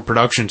natural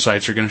production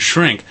sites are going to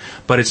shrink.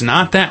 But it's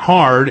not that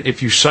hard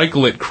if you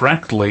cycle it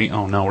correctly.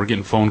 Oh no, we're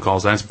getting phone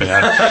calls. That's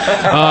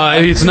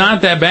bad. It's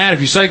not that bad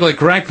if you cycle it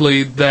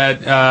correctly.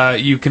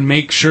 That you can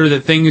make sure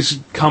that things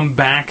come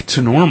back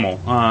to normal.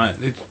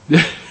 I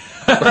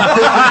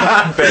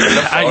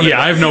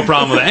have no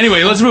problem with that.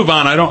 Anyway, let's move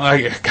on. I don't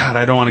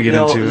want to get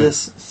into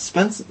this.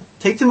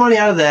 Take the money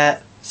out of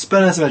that.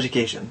 Spend on some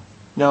education.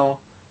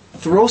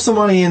 Throw some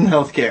money in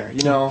healthcare.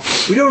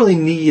 We don't really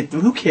need.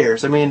 Who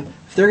cares? I mean,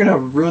 if they're gonna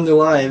ruin their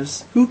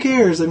lives, who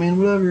cares? I mean,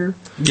 whatever.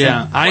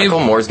 Yeah,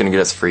 Michael Moore's gonna get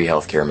us free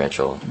healthcare,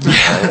 Mitchell.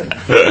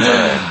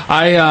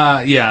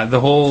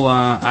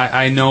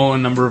 I know a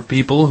number of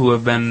people who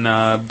have been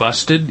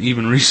busted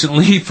even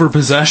recently for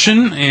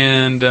possession,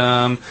 and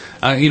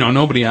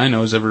nobody I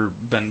know has ever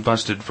been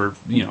busted for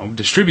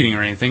distributing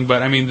or anything.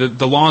 But I mean,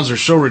 the laws are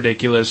so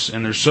ridiculous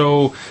and they're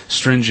so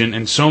stringent,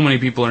 and so many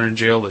people are in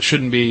jail that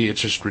shouldn't be. It's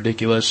just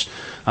ridiculous.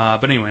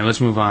 But anyway, let's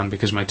move on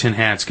because my tin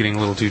hat's getting a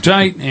little too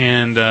tight,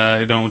 and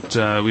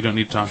we don't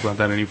need to talk about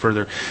that any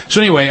further. So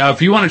anyway,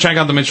 if you want to check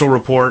out the Mitchell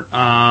Report,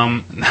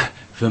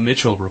 the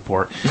Mitchell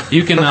Report,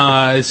 you can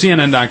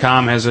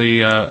CNN.com has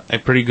a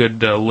pretty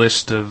good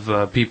list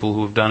of people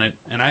who have done it,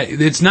 and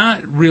it's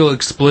not real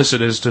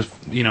explicit as to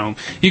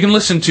you can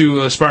listen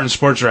to Spartan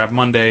Sports Wrap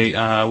Monday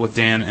with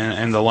Dan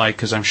and the like,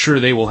 because I'm sure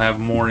they will have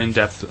more in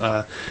depth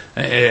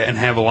and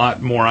have a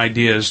lot more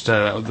ideas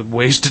to the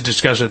ways to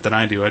discuss it than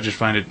I do. I just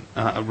find it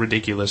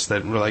ridiculous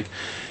that we're like.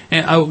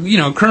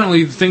 And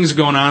currently things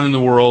going on in the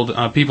world,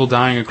 people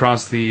dying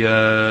across the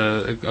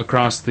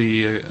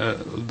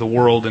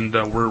world,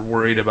 and we're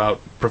worried about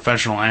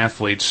professional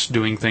athletes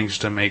doing things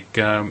to make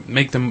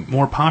them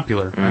more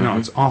popular. Mm-hmm. I know,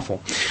 it's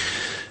awful.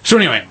 So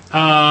anyway,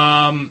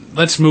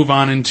 let's move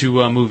on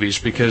into movies,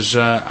 because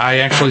I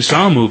actually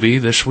saw a movie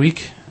this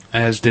week,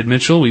 as did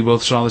Mitchell. We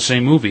both saw the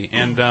same movie,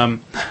 and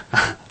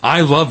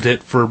I loved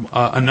it for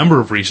a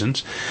number of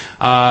reasons.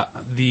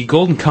 The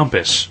Golden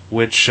Compass,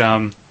 which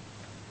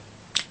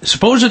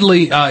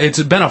supposedly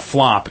it's been a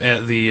flop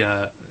at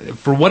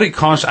for what it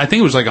cost. I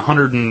think it was like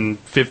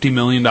 $150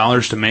 million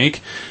to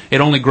make.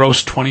 It only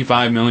grossed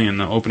 $25 million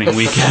the opening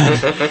weekend,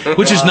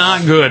 which is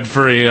not good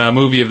for a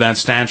movie of that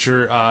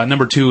stature.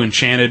 Number 2,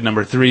 Enchanted.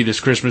 Number 3,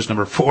 This Christmas.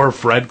 Number 4,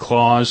 Fred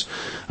Claus.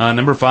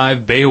 Number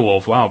 5,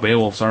 Beowulf. Wow,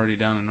 Beowulf's already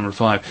down at number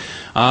 5.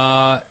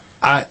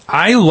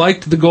 I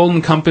liked The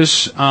Golden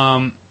Compass.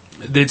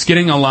 It's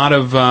getting a lot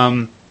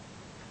of.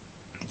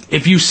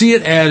 If you see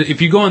it as,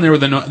 if you go in there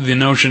with the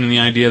notion and the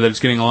idea that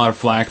it's getting a lot of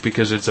flack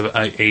because it's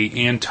a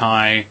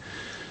anti,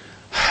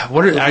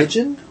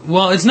 religion?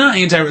 Well, it's not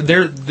anti.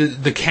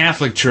 The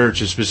Catholic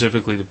Church is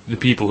specifically the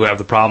people who have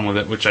the problem with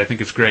it, which I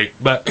think is great.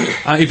 But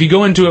if you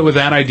go into it with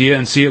that idea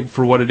and see it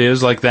for what it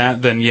is like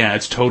that, then yeah,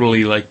 it's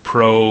totally like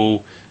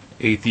pro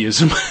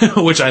atheism,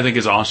 which I think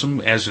is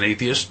awesome as an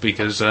atheist,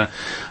 because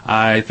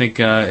I think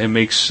it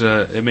makes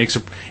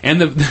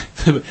and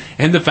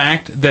the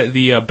fact that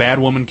the bad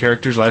woman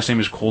character's last name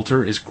is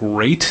Coulter is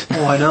great.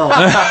 Oh, I know.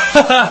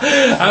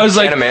 I was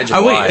like,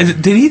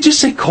 wait, did he just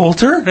say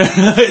Coulter?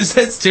 Is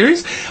that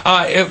serious?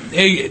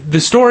 The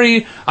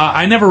story,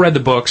 I never read the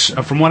books.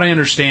 From what I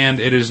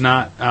understand, it is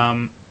not.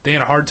 They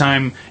had a hard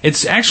time.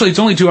 It's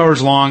only 2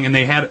 hours long, and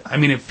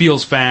it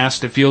feels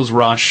fast, it feels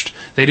rushed.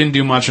 They didn't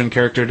do much on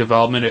character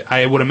development.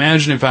 I would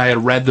imagine if I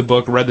had read the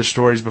book, read the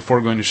stories before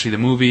going to see the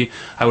movie,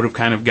 I would have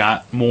kind of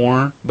got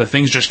more, but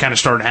things just kind of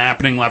started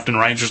happening left and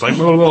right, just like,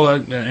 blah, blah,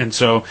 blah, and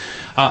so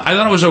I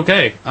thought it was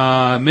okay.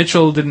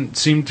 Mitchell didn't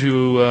seem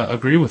to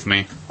agree with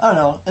me. I don't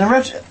know. And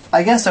Rich,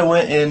 I guess I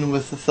went in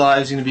with the thought it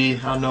was going to be,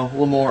 I don't know, a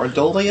little more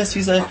adult, I guess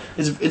you say.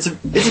 It's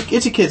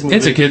a kid's movie.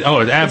 It's a kid. Oh,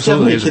 it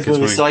absolutely is a kid's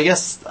movie. So I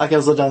guess I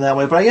was let down that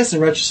way. But I guess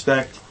in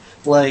retrospect,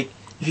 like,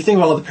 if you think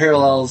about all the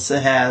parallels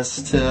it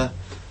has to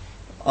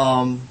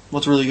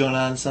what's really going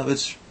on and stuff,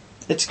 it's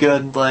it's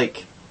good.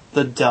 Like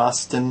the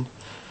dust, and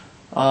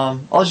I'll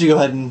let you go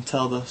ahead and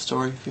tell the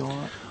story if you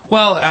want.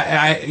 Well,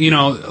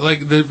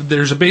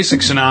 there's a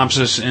basic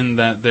synopsis in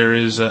that there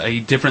is a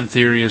different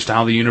theory as to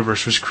how the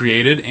universe was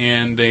created,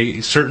 and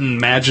a certain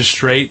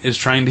magistrate is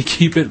trying to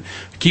keep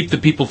the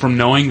people from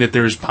knowing that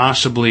there's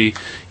possibly,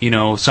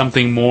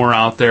 something more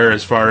out there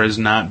as far as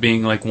not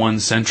being like one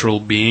central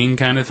being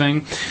kind of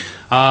thing.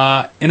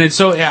 And it's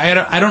so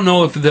I don't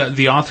know if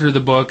the author of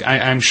the book,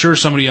 I'm sure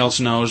somebody else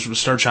knows.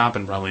 Start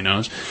Shopping probably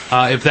knows.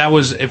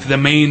 If the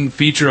main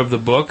feature of the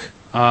book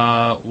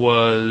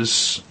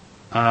was.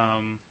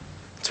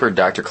 It's where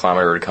Dr.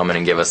 Clomer would come in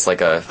and give us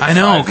like a I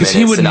know, because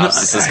he would know,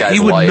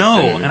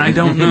 and I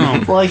don't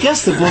know. Well, I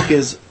guess the book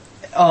is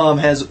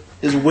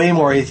way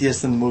more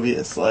atheist than the movie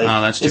is. Like,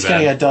 that's too it's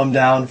kind of got dumbed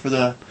down for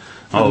the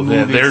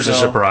movie. There's a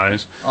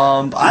surprise.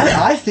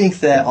 I think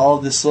that all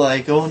of this,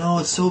 like, oh no,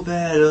 it's so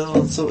bad,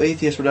 oh, it's so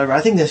atheist, whatever,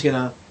 I think that's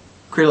gonna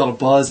create a lot of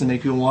buzz and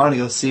make people want to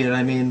go see it.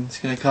 I mean, it's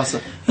gonna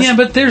cost Yeah,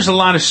 but there's a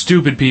lot of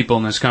stupid people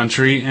in this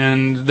country,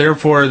 and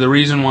therefore the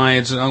reason why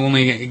it's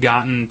only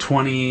gotten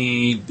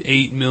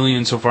 28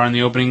 million so far in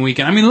the opening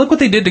weekend. I mean, look what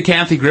they did to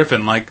Kathy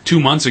Griffin like 2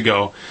 months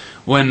ago.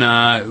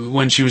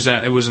 When she was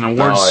it was an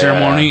awards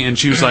ceremony, and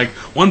she was like,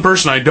 one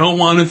person I don't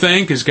want to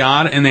thank is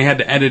God, and they had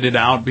to edit it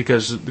out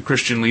because the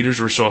Christian leaders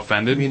were so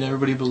offended. You mean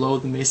everybody below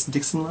the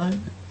Mason-Dixon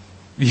line?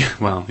 Yeah,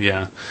 well,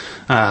 yeah.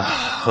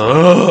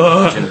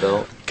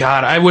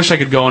 God, I wish I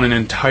could go on an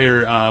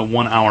entire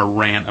 1 hour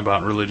rant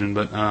about religion,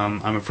 but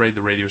I'm afraid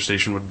the radio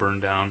station would burn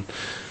down.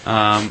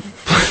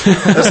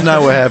 That's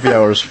not what happy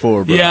hour is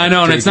for, bro. Yeah, I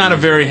know, and it's not a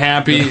very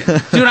happy... Dude,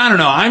 I don't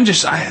know.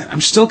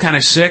 I'm still kind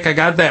of sick. I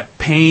got that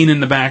pain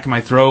in the back of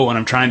my throat when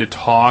I'm trying to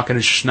talk, and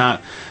it's just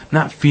not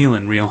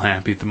feeling real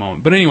happy at the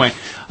moment. But anyway,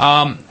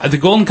 The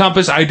Golden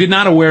Compass, I was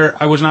not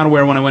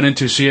aware when I went in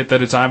to see it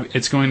that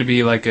it's going to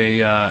be like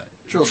a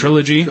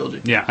trilogy.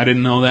 Yeah, I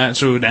didn't know that,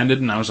 so it ended,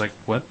 and I was like,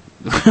 what?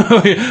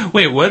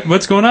 Wait, what?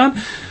 What's going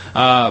on?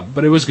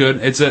 But it was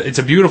good. It's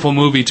a beautiful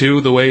movie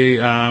too. The way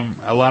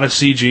a lot of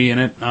CG in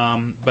it,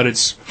 but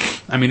it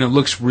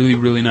looks really,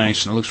 really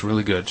nice and it looks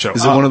really good. So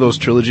is it one of those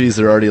trilogies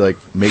they're already like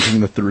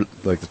making the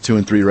 2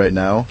 and 3 right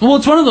now? Well,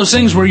 it's one of those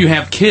things where you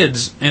have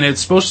kids and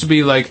it's supposed to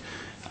be like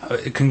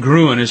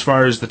congruent as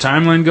far as the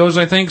timeline goes,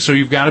 I think. So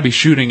you've got to be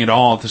shooting it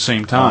all at the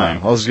same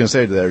time. I was going to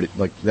say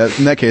that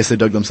in that case they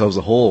dug themselves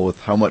a hole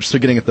with how much they're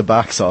getting at the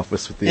box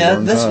office with these. Yeah,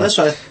 that's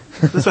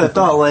what I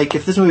thought. Like,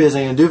 if this movie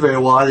isn't going to do very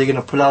well, are they going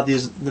to put out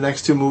the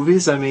next 2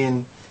 movies? I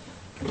mean,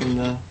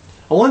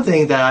 one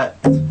thing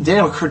that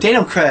Daniel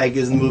Craig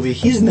is in the movie.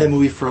 He's in that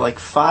movie for like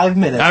 5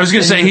 minutes. I was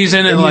going to say he's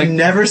in it like you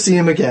never see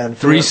him again.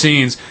 3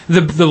 scenes.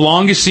 The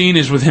longest scene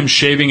is with him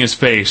shaving his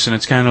face, and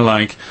it's kind of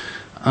like.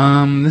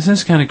 This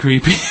is kind of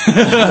creepy.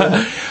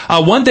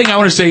 One thing I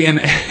want to say,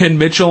 and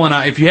Mitchell and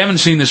I, if you haven't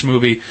seen this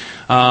movie,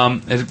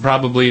 it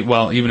probably,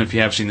 well, even if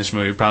you have seen this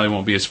movie, it probably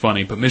won't be as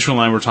funny. But Mitchell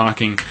and I were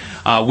talking.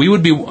 We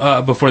would be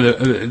before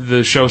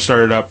the show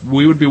started up.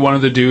 We would be one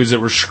of the dudes that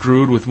were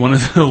screwed with one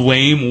of the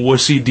lame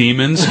wussy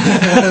demons.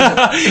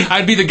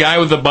 I'd be the guy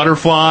with the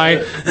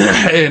butterfly,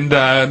 and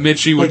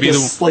Mitchie would be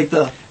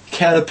the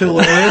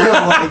caterpillar,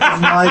 like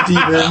my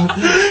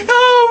demon.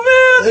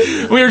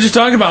 We were just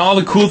talking about all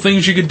the cool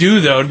things you could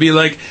do, though. It'd be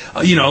like,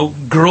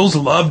 girls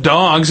love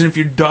dogs, and if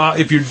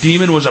your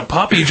demon was a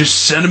puppy,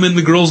 just send him in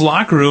the girls'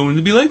 locker room, and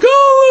they'd be like,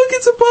 oh, look,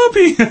 it's a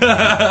puppy.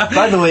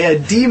 By the way, a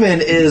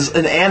demon is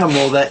an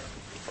animal that,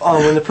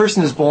 when the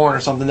person is born or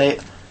something,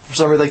 it's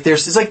like their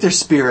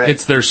spirit.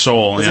 It's their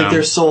soul. It's like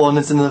their soul, and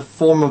it's in the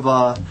form of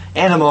an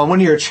animal. And when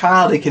you're a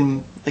child, it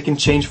can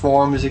change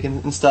forms,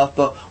 and stuff.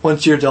 But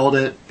once you're adult,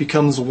 it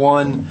becomes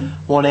one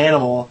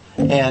animal,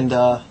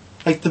 and.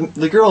 Like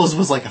the girls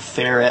was like a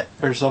ferret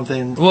or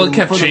something. Well, it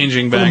kept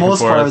changing back and forth.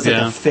 For the most part, it was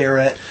like a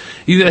ferret.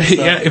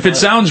 If it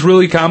sounds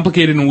really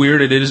complicated and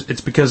weird, it is. It's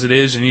because it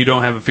is, and you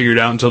don't have it figured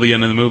out until the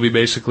end of the movie,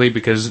 basically.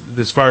 Because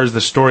as far as the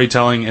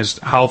storytelling as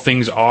how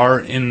things are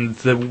in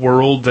the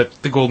world that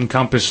the Golden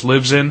Compass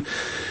lives in,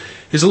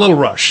 is a little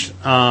rushed.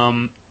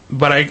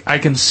 But I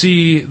can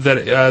see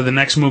that the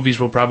next movies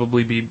will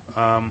probably be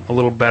a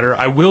little better.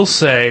 I will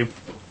say.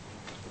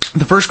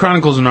 The first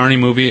Chronicles of Narnia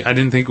movie, I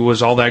didn't think it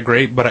was all that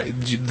great, but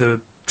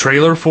the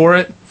trailer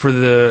for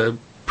the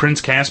Prince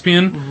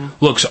Caspian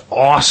looks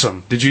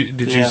awesome. Did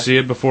you see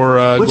it before?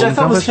 Which Golden I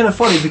thought Compass? was kind of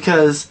funny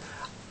because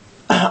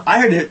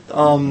I heard it.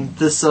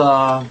 This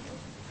Chronicles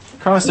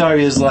of Narnia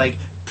is like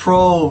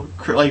pro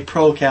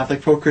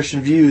Catholic, pro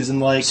Christian views,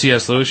 and like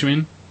C.S. Lewis, you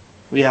mean?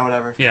 Yeah,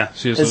 whatever. Yeah,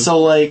 C.S. Lewis. And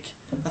so I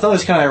thought it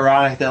was kind of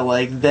ironic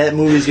that that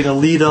movie is going to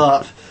lead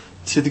up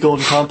to the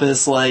Golden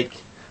Compass. And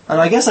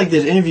I guess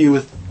the interview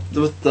with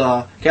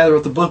the guy that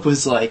wrote the book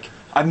was like,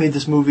 I made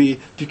this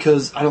movie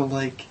because I don't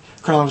like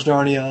Chronicles of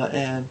Narnia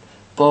and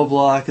blah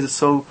blah because it's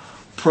so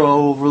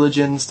pro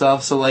religion and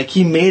stuff. So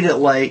he made it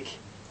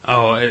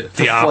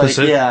the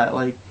opposite.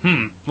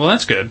 Well,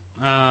 that's good.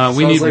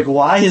 We need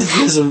why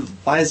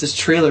is this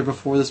trailer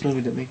before this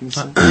movie didn't make any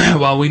sense?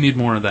 Well, we need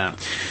more of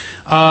that.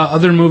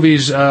 Other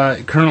movies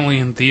currently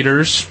in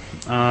theaters.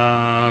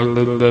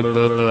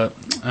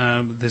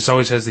 this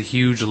always has the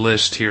huge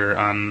list here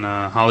on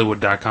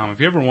Hollywood.com. If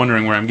you're ever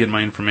wondering where I'm getting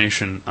my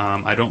information,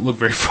 I don't look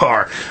very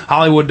far.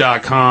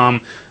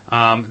 Hollywood.com.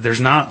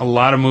 There's not a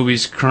lot of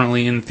movies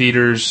currently in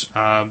theaters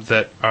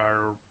that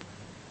are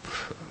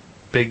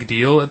big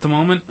deal at the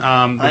moment.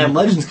 I Am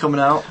Legend's coming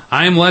out.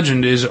 I Am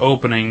Legend is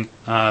opening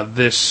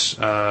this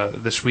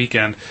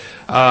weekend,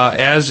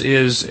 as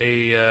is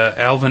a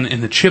Alvin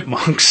and the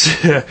Chipmunks,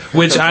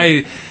 which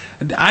I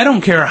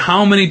don't care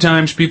how many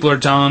times people are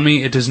telling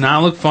me it does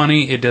not look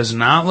funny, it does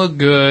not look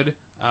good,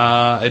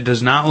 it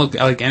does not look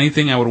like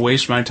anything I would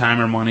waste my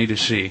time or money to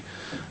see.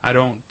 I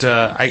don't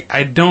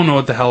know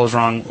what the hell is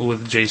wrong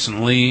with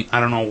Jason Lee. I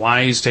don't know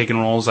why he's taking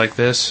roles like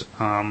this.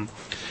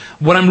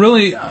 What I'm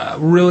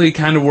really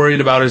kind of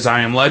worried about is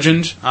I Am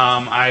Legend.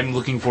 I'm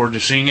looking forward to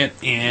seeing it,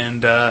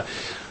 and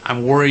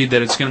I'm worried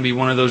that it's going to be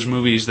one of those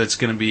movies that's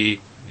going to be,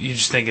 you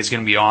just think it's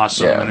going to be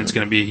awesome, and it's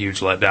going to be a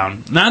huge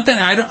letdown. Not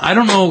that I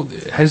don't know.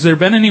 Has there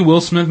been any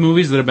Will Smith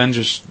movies that have been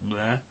just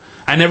bleh?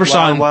 I never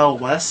saw Wild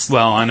West.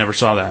 Well, I never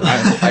saw that.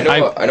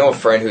 I know a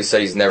friend who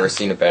said he's never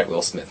seen a bad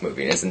Will Smith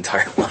movie in his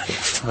entire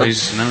life.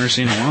 He's never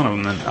seen a lot of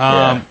them then.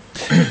 A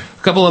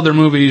couple other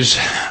movies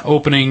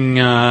opening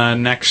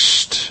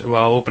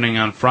opening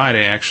on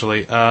Friday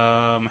actually.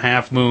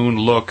 Half Moon,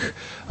 Look,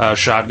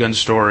 Shotgun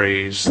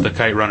Stories, The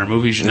Kite Runner,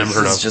 movies you never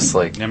heard of. Just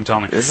like, I'm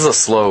telling you. This is a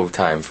slow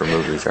time for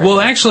movies, right? Well,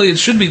 actually, it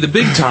should be the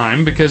big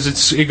time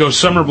because it goes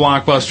summer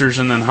blockbusters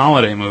and then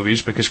holiday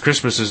movies because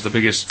Christmas is the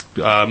biggest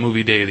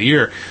movie day of the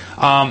year.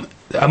 A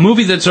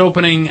movie that's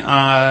opening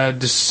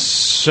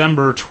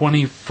December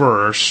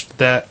 21st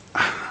that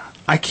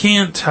I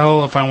can't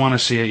tell if I want to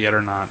see it yet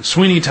or not.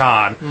 Sweeney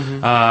Todd,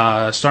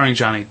 starring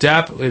Johnny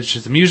Depp, which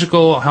is a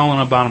musical.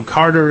 Helena Bonham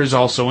Carter is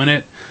also in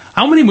it.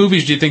 How many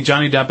movies do you think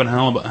Johnny Depp and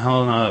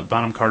Helena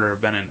Bonham Carter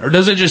have been in? Or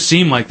does it just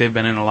seem like they've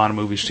been in a lot of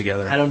movies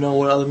together? I don't know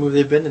what other movie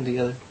they've been in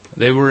together.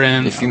 They were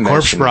in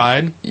Corpse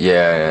Bride.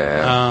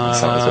 Yeah.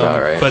 Sounds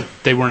about right. But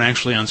they weren't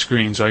actually on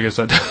screen, so I guess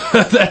that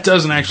that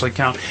doesn't actually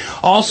count.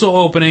 Also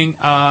opening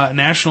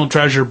National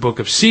Treasure Book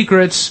of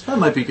Secrets. That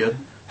might be good.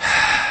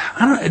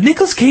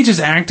 Nicolas Cage's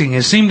acting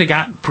has seemed to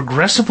got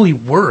progressively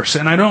worse,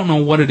 and I don't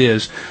know what it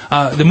is.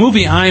 The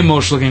movie I'm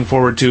most looking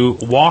forward to,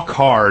 Walk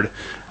Hard,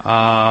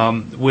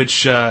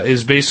 which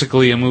is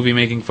basically a movie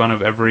making fun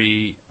of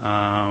every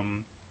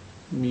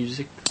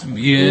music.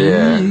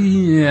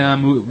 Yeah.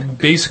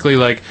 Basically,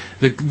 like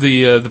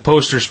the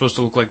poster's supposed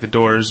to look like The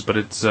Doors, but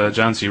it's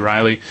John C.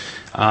 Reilly.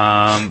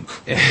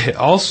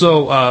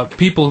 Also,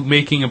 people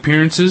making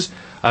appearances: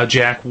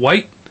 Jack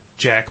White,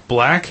 Jack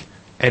Black,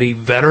 Eddie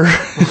Vedder.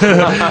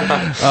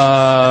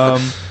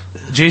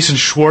 Jason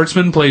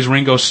Schwartzman plays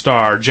Ringo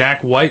Starr.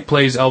 Jack White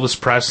plays Elvis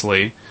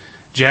Presley.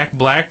 Jack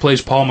Black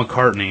plays Paul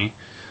McCartney.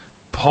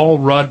 Paul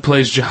Rudd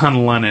plays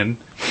John Lennon.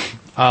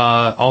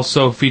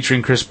 Also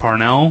featuring Chris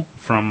Parnell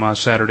from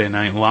Saturday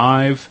Night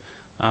Live.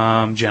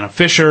 Jenna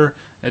Fisher,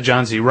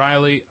 John C.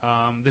 Reilly.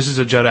 This is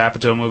a Judd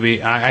Apatow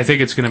movie. I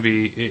think it's going to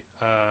be.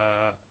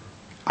 I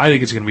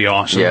think it's going to be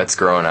awesome. Yeah, it's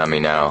growing on me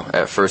now.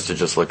 At first, it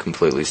just looked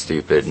completely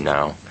stupid.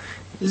 Now,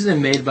 isn't it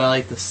made by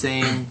like the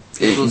same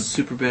people?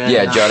 Superbad.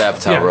 Yeah, Judd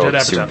Apatow wrote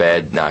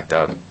Superbad, knocked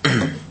up.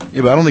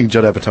 Yeah, but I don't think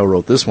Judd Apatow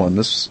wrote this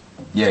one.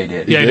 Yeah, he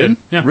did. Yeah, he did.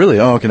 Yeah. Really?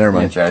 Oh, okay, never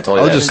mind. Yeah, I told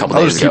you that a couple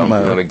days ago.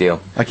 No big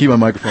deal. I keep my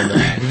microphone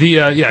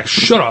down.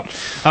 Shut up.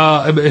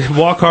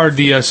 Walk Hard,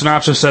 the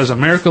synopsis says,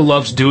 America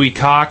loves Dewey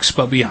Cox,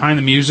 but behind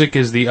the music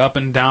is the up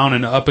and down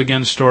and up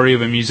again story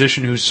of a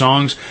musician whose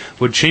songs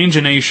would change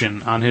a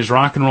nation. On his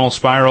rock and roll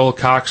spiral,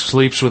 Cox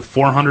sleeps with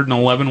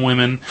 411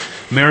 women,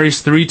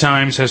 marries 3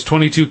 times, has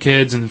 22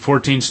 kids and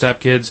 14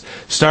 stepkids,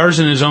 stars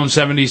in his own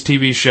 70s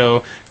TV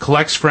show,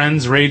 collects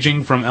friends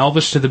ranging from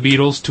Elvis to the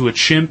Beatles to a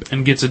chimp,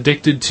 and gets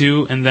addicted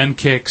to and then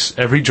kicks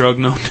every drug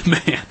known to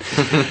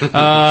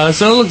man.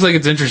 So it looks like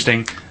it's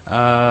interesting,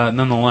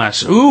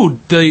 nonetheless. Ooh,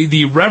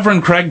 the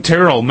Reverend Craig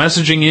Terrell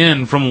messaging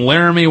in from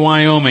Laramie,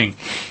 Wyoming.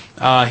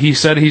 He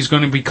said he's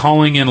going to be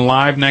calling in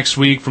live next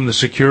week from the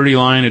security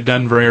line at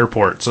Denver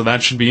Airport, so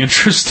that should be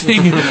interesting.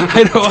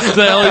 I don't know what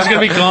the hell he's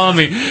going to be calling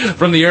me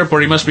from the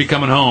airport. He must be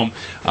coming home.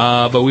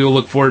 But we will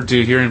look forward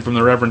to hearing from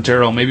the Reverend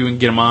Terrell. Maybe we can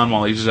get him on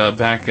while he's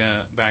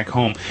back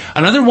home.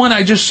 Another one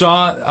I just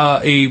saw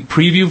a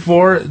preview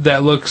for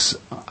that looks...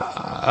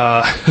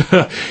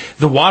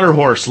 The Water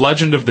Horse,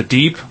 Legend of the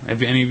Deep.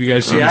 Have any of you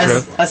guys seen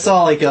this show? I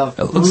saw like a...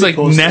 It looks like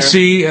poster.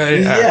 Nessie.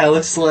 It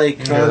looks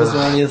like Travis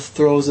Ranius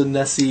throws a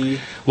Nessie.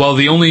 Well,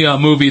 the only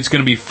movie it's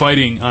going to be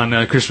fighting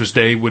on Christmas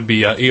Day would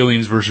be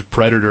Aliens vs.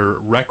 Predator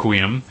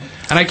Requiem.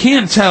 And I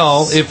can't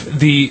tell if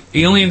the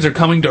aliens are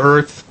coming to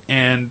Earth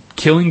and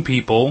killing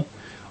people,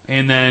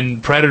 and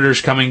then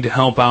Predators coming to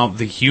help out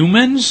the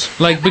humans?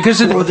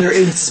 Because or they're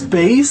in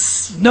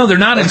space? No, they're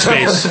not in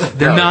space.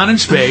 They're not in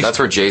space. That's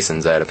where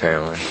Jason's at,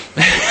 apparently.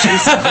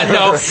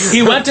 No,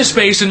 he went to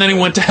space and then he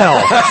went to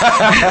hell.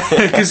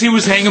 Because he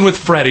was hanging with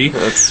Freddy.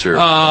 That's true.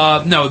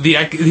 No,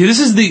 this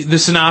is the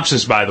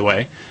synopsis, by the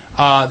way.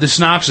 The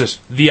synopsis.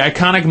 The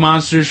iconic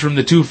monsters from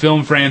the 2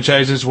 film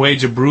franchises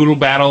wage a brutal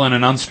battle in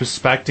an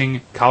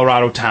unsuspecting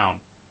Colorado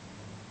town.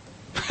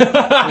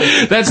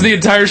 That's the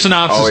entire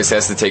synopsis. Always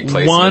has to take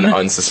place in an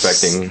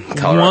unsuspecting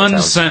Colorado one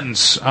town.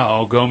 sentence.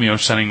 Oh,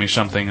 Gomio's sending me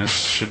something. This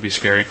should be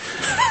scary.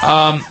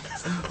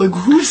 Like,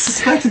 who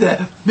suspected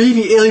that?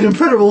 Maybe Alien and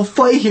Predator will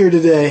fight here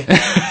today.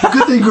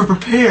 Good thing we're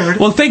prepared.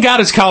 Well, thank God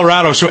it's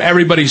Colorado, so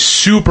everybody's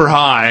super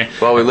high.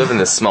 Well, we live in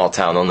this small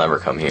town. They'll never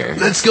come here.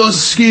 Let's go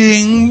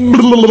skiing.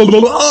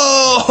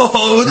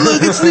 Oh,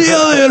 look, it's the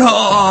alien.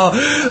 Oh,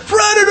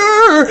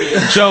 Predator.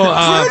 So,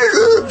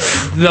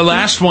 the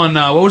last one,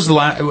 what was the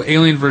last?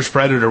 Alien vs.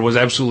 Predator was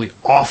absolutely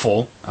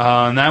awful.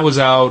 And that was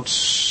out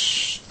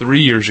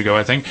 3 years ago,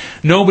 I think.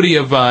 Nobody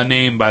of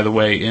name, by the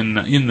way, in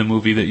the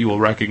movie that you will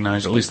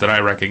recognize, at least that I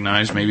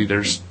recognize. Maybe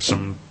there's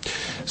some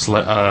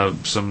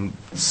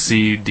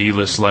C,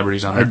 D-list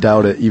celebrities on there. I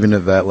doubt it, even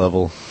at that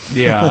level.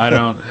 Yeah, I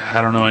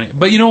don't know any.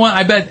 But you know what?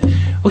 I bet.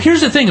 Well,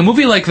 here's the thing: a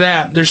movie like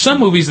that, there's some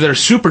movies that are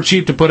super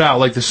cheap to put out,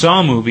 like the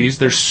Saw movies.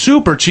 They're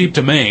super cheap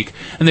to make,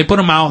 and they put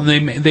them out,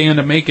 and they end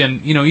up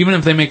making, even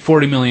if they make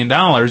 $40 million,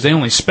 they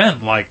only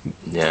spent like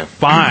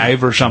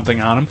 $5 or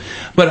something on them.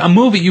 But a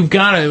movie, you've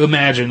got to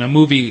imagine a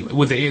movie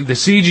with the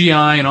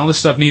CGI and all the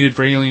stuff needed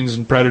for aliens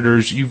and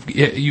predators.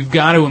 You've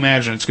got to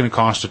imagine it's going to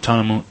cost a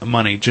ton of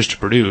money just to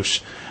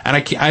produce, and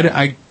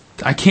I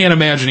can't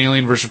imagine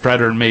Alien vs.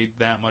 Predator made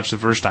that much the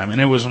first time,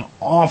 and it was an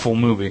awful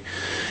movie.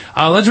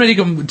 Let's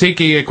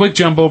take a quick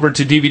jump over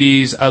to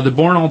DVDs. The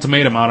Bourne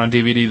Ultimatum out on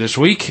DVD this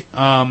week.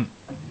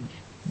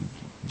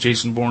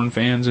 Jason Bourne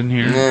fans in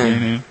here?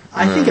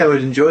 I think I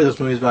would enjoy those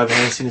movies, but I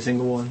haven't seen a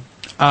single one.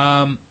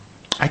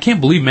 I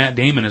can't believe Matt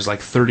Damon is like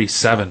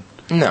 37.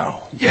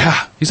 No.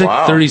 Yeah, he's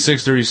like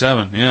 36,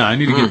 37. Yeah, I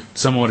need to get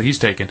some of what he's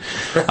taking.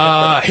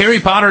 Harry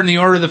Potter and the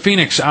Order of the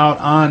Phoenix out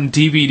on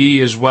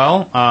DVD as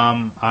well.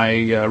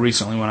 I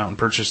recently went out and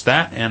purchased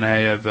that, and I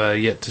have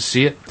yet to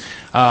see it.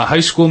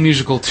 High School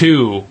Musical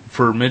 2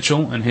 for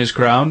Mitchell and his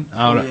crowd. Big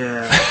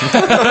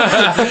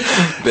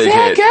hit.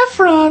 Zac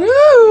Efron,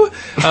 ooh!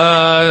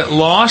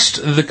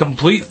 Lost, the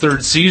complete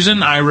third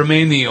season. I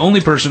remain the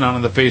only person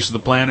on the face of the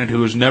planet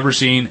who has never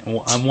seen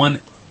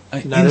one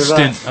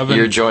instant of it.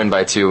 You're joined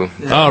by two.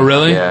 Oh,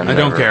 really? Yeah, I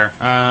don't care.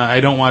 I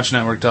don't watch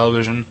network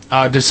television.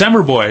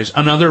 December Boys,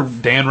 another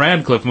Dan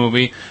Radcliffe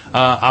movie,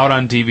 out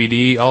on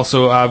DVD.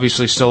 Also,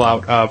 obviously, still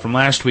out from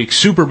last week.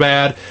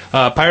 Superbad,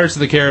 Pirates of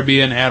the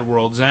Caribbean at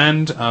World's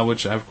End,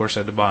 which I, of course,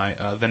 had to buy.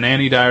 The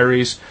Nanny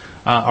Diaries,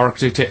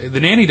 The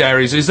Nanny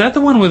Diaries, is that the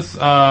one with...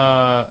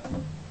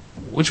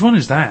 which one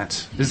is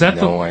that? Is that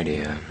no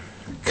idea.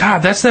 God,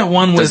 that's that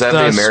one with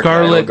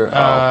Scarlett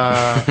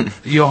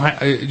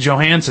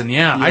Johansson.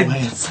 Yeah,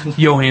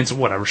 Johansson.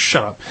 Whatever.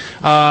 Shut up.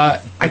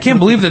 I can't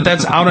believe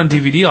that's out on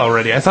DVD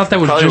already. I thought that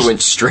was Probably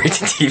went straight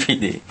to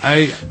DVD.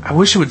 I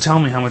wish it would tell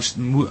me how much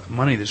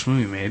money this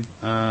movie made.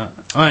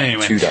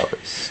 Anyway,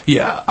 $2.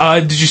 Yeah.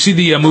 Did you see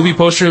the movie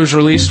poster that was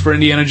released for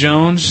Indiana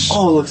Jones?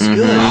 Oh, it looks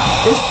good.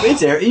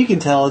 It's there. You can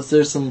tell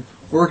there's some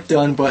work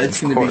done, but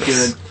it's going to be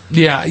good.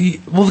 Yeah.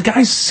 Well, the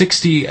guy's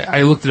 60.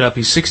 I looked it up.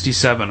 He's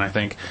 67, I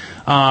think.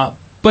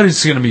 But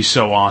it's going to be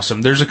so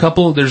awesome. There's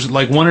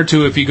like one or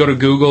two, if you go to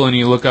Google and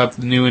you look up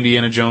the new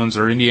Indiana Jones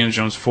or Indiana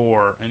Jones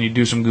 4 and you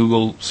do some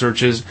Google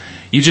searches,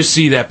 you just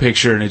see that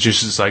picture and it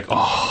just is like,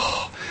 oh.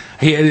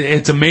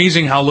 It's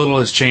amazing how little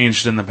has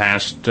changed in the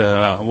past.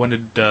 When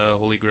did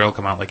Holy Grail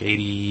come out? Like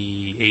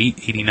 88,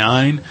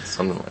 89?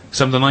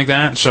 Something like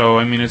that. So,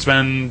 I mean, it's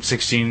been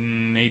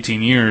 16,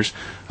 18 years.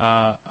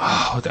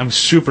 I'm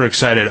super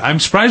excited. I'm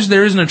surprised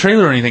there isn't a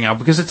trailer or anything out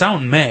because it's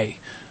out in May.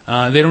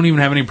 They don't even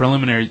have any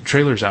preliminary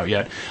trailers out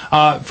yet.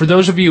 For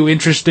those of you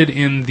interested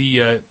in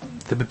the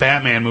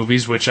Batman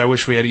movies, which I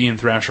wish we had Ian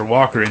Thrasher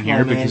Walker in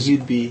here because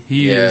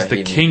he is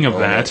the king of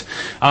that.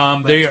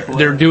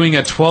 They're doing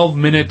a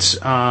 12-minute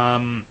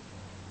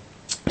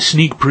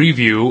sneak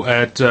preview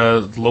at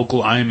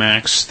local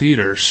IMAX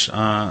theaters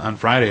on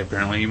Friday.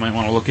 Apparently, you might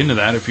want to look into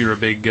that if you're a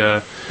big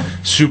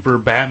super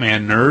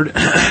Batman nerd.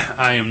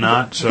 I am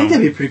not. So I think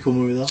that'd be a pretty cool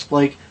movie though.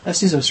 Like I've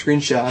seen some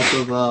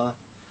screenshots of.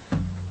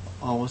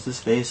 What's his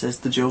face? It's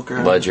the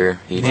Joker.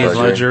 Ledger. Heath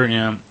Ledger,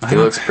 yeah. He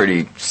looks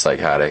pretty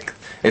psychotic.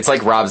 It's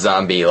like Rob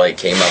Zombie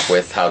came up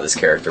with how this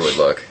character would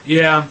look.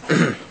 Yeah.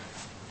 And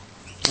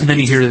then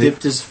you hear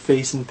dipped his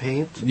face in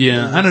paint.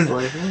 Yeah, I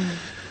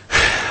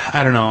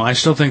don't know. I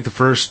still think the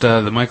first,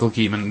 the Michael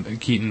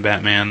Keaton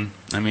Batman.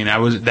 I mean,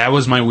 that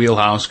was my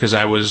wheelhouse because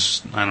I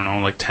was, I don't know,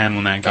 like 10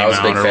 when that came out or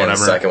whatever. I was a big fan of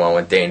the second one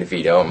with Danny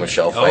DeVito and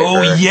Michelle Pfeiffer.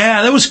 Oh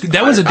yeah, that was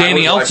a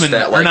Danny Elfman.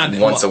 That or not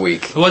once a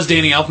week. It was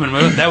Danny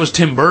Elfman. That was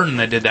Tim Burton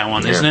that did that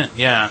one, isn't it?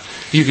 Yeah.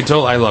 You can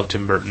tell I love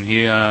Tim Burton.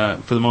 He,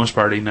 for the most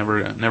part, he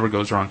never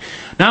goes wrong.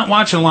 Not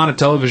watching a lot of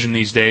television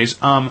these days.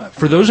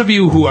 For those of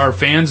you who are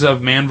fans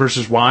of Man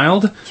vs.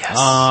 Wild,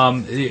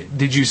 yes.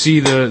 Did you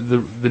see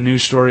the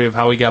news story of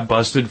how he got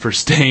busted for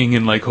staying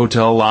in like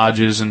hotel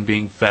lodges and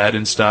being fed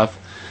and stuff?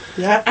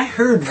 Yeah, I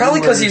heard.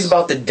 Probably because he's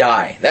about to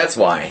die. That's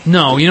why.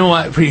 No, you know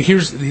what? This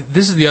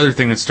is the other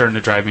thing that's starting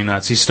to drive me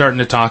nuts. He's starting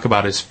to talk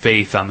about his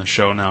faith on the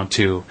show now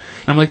too.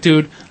 And I'm like,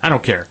 dude, I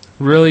don't care.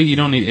 Really? You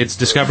don't need... It's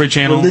Discovery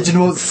Channel. Religion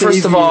won't save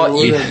First of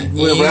all, you.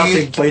 you-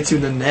 Ralphie bites you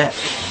in the neck.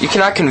 You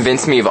cannot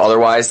convince me of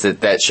otherwise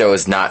that show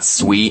is not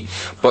sweet.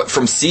 But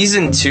from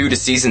season 2 to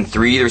season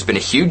 3, there's been a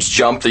huge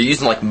jump. They're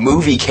using like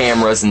movie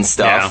cameras and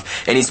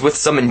stuff. And he's with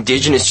some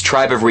indigenous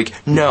tribe every week.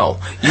 No,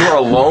 you're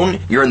alone.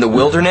 You're in the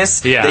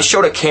wilderness. Yeah. They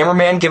showed a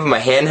cameraman give him a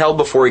handheld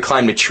before he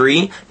climbed a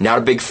tree. Not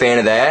a big fan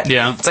of that.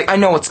 Yeah. It's like, I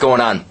know what's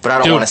going on, but I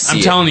don't Dude, want to see I'm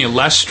it. telling you,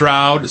 Les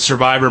Stroud,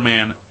 Survivor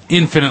Man,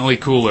 infinitely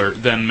cooler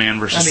than Man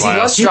vs. See, Wild.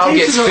 Les Stroud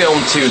gets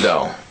filmed too,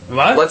 though.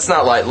 What? Let's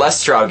not lie. Les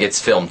Stroud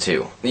gets filmed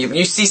too.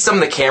 You see some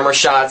of the camera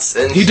shots,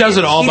 and He does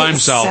it all by didn't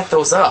himself. Set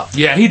those up.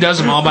 Yeah, he does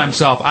them all by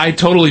himself. I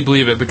totally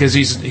believe it because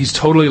he's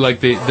totally like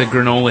the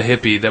granola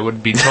hippie that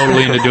would be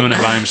totally into doing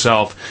it by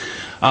himself.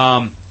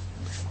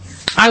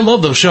 I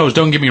love those shows.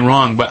 Don't get me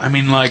wrong, but I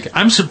mean, like,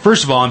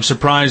 first of all, I'm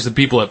surprised the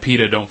people at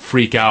PETA don't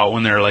freak out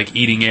when they're like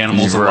eating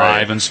animals Right.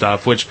 alive and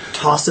stuff. Which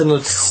Tossing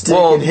a stick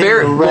Well, and hitting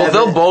a rabbit.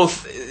 they'll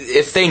both.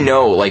 If they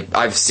know, like,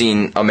 I've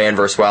seen a Man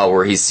vs. Wild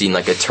where he's seen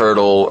like a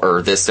turtle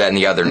or this, that, and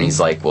the other, and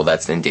he's like, "Well,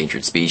 that's an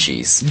endangered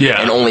species."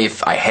 Yeah. And only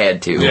if I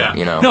had to. yeah,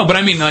 You know. No, but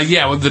I mean, like,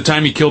 yeah, with the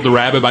time he killed the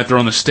rabbit by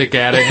throwing the stick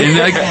at it, and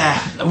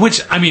like,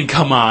 which I mean,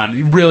 come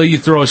on, really, you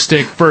throw a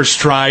stick first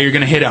try, you're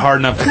gonna hit it hard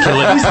enough to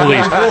kill it.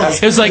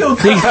 Police. It's like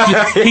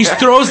he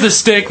throws the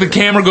stick, the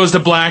camera goes to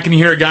black, and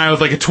you hear a guy with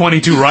like a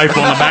 .22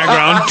 rifle in the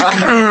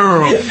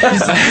background.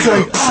 He's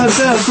like,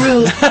 Bear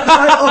Grylls,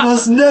 I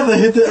almost never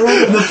hit that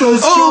right in the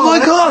first try. Oh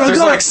my God, I There's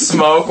got like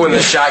smoke when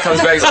the shot comes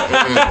back. He's like,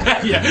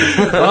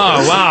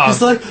 Oh wow.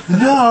 He's like,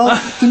 no,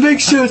 to make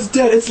sure it's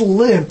dead, it's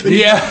limp. And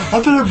Yeah.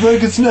 I better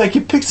break its neck.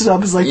 He picks it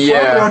up, he's like,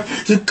 Yeah.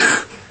 he's like,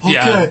 okay,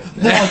 Yeah.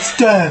 now it's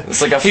dead.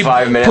 It's like a He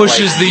 5 minute.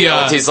 pushes like, the,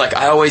 guilt. He's like,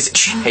 I always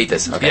hate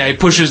this. Okay. Yeah, he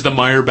pushes the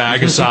Meyer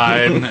bag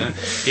aside. And,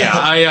 yeah,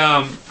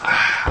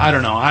 I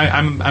don't know.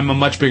 I'm a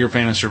much bigger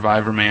fan of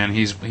Survivor Man.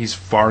 He's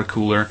far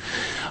cooler.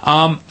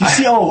 You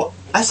see,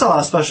 I saw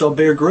a special of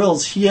Bear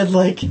Grylls. He had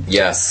like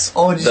Yes.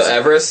 Oh, did the you-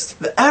 Everest.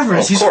 the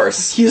Everest. Of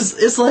course.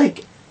 It's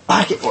like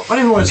I don't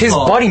even know what it's His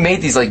called. buddy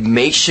made these like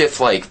makeshift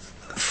like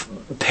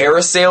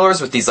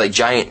parasailers with these like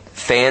giant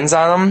fans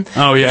on them.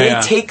 Oh, yeah, They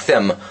yeah. take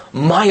them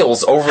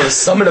miles over the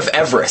summit of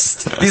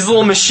Everest. These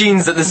little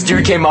machines that this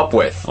dude came up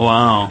with.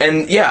 Wow.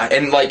 And yeah,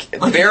 and like,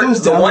 Like, Bear, it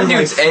goes the down one with,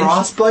 dude's like,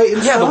 frostbite and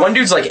yeah, the stuff? one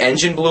dude's like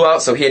engine blew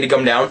out, so he had to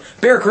come down.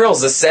 Bear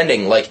Grylls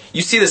ascending, like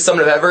you see the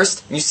summit of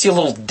Everest, and you see a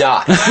little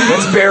dot.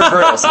 That's Bear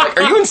Grylls. I'm like,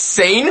 are you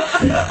insane?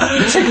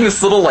 You're taking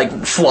this little like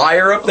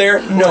flyer up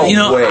there? No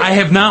way. I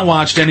have not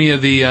watched any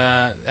of the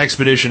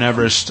Expedition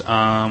Everest.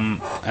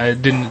 I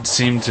didn't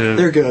seem to.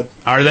 They're good.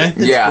 Are they?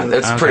 Yeah, good.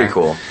 that's Okay. pretty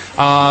cool.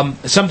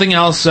 Something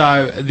else.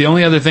 The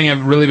only other thing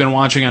I've really been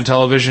watching on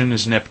television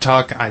is Nip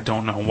Tuck. I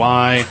don't know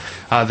why.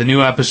 The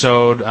new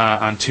episode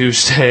on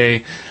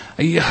Tuesday.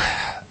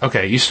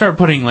 Okay, you start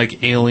putting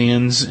like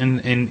aliens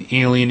and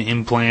alien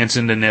implants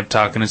into Nip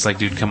Tuck, and it's like,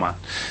 dude, come on.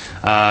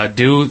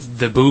 Do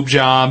the boob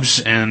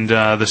jobs and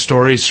the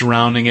stories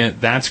surrounding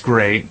it. That's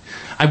great.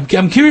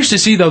 I'm curious to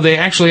see, though, they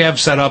actually have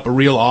set up a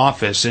real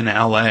office in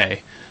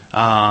L.A.,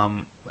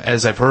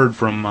 as I've heard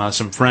from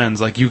some friends.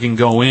 Like, you can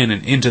go in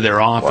and into their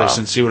office Wow.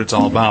 and see what it's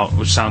all about,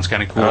 which sounds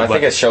kind of cool. I but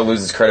think a show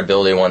loses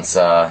credibility once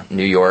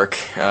New York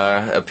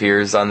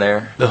appears on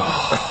there.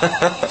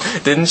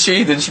 Didn't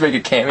she? Didn't she make a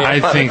cameo? I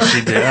think she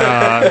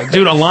did.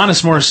 Dude,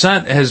 Alanis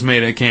Morissette has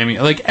made a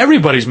cameo. Like,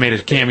 everybody's made a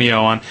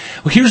cameo on...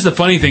 Well, here's the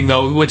funny thing,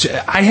 though, which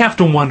I have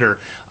to wonder.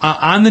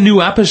 On the new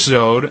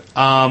episode,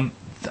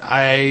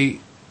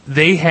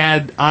 they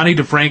had Ani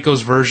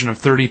DeFranco's version of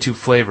 32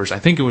 Flavors. I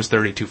think it was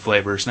 32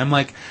 Flavors. And I'm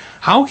like,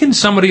 how can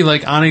somebody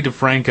like Ani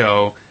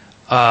DeFranco,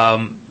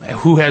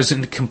 who has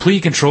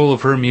complete control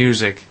of her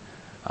music,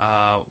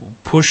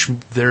 push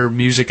their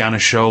music on a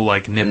show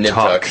like Nip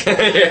Tuck?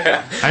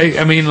 Yeah.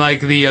 I mean,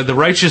 like, the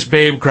Righteous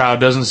Babe crowd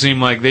doesn't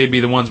seem like they'd be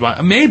the ones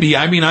maybe,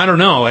 I mean, I don't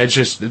know. It's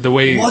just the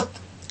way... What?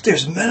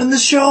 There's men in the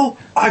show?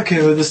 I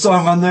can't hear the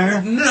song on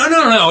there.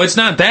 No, it's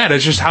not that.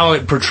 It's just how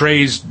it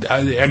portrays...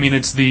 I mean,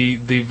 it's the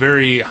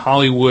very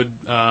Hollywood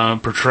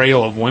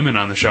portrayal of women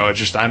on the show. It's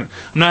just... I'm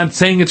not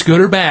saying it's good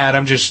or bad.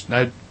 I'm just...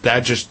 that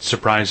just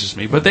surprises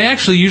me. But they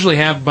actually usually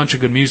have a bunch of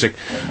good music.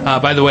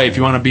 By the way, if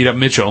you want to beat up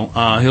Mitchell,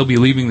 he'll be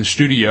leaving the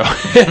studio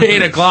at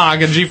 8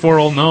 o'clock at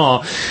G4 Old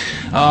Knoll.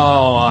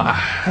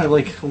 I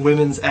like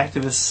women's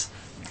activists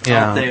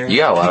out there. You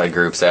got a lot of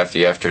groups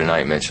after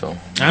tonight, Mitchell.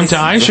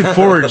 I should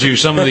forward you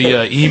some of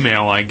the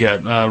email I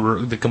get,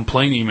 the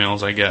complaint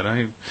emails I get.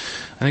 I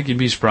think you'd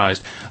be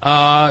surprised.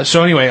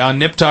 So anyway,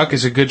 Nip Tuck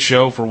is a good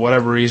show for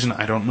whatever reason.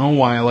 I don't know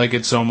why I like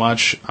it so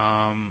much.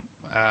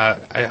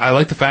 I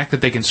like the fact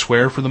that they can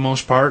swear for the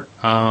most part.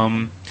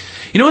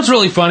 You know what's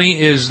really funny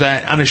is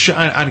that on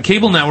a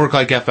cable network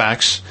like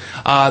FX,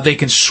 they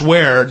can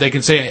swear. They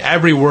can say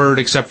every word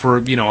except for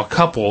a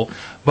couple.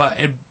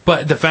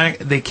 But the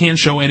fact they can't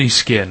show any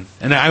skin,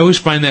 and I always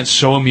find that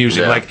so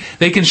amusing. Yeah. Like,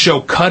 they can show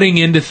cutting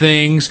into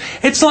things.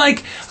 It's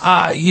like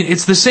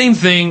it's the same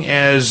thing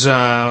as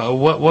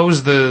what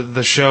was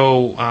the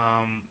show?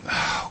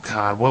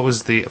 God, what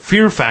was the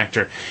Fear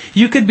Factor?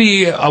 You could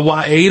be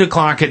 8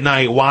 o'clock at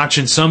night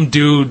watching some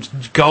dude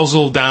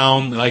guzzle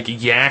down like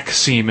yak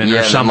semen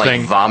or something,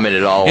 and, like, vomit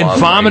it all, and up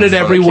vomit it in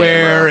front of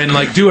everywhere, camera. and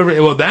like do every.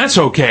 Well, that's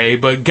okay,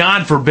 but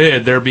God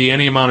forbid there be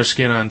any amount of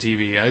skin on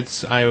TV.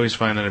 I always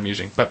find that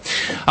amusing. But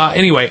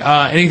anyway,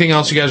 anything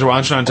else you guys are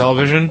watching on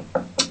television?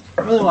 I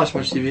don't really watch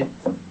much TV.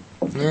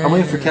 I'm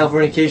waiting for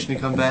Californication to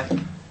come back.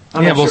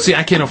 See,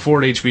 I can't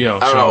afford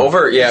HBO. I don't know.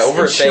 Over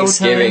It's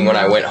Thanksgiving Showtime. when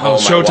I went home,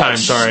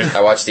 Showtime,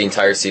 I watched the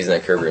entire season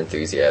of Curb Your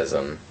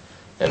Enthusiasm.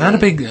 And I'm not a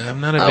big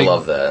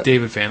love that.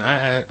 David fan.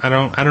 I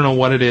don't know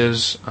what it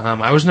is.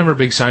 I was never a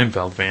big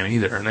Seinfeld fan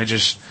either, and I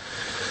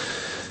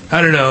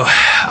don't know.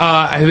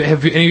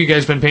 Have any of you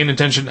guys been paying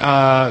attention?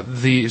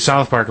 The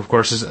South Park, of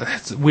course,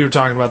 we were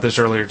talking about this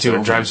earlier too.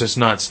 It drives us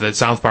nuts that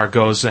South Park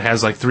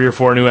has like 3 or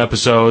 4 new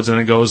episodes,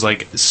 and it goes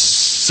like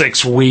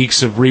 6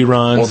 weeks of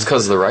reruns. Well, it's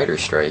because of the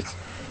writer's strike.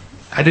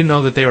 I didn't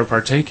know that they were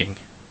partaking.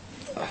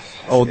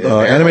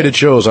 Animated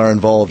shows are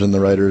involved in the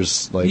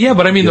writers. Yeah,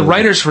 but I mean, the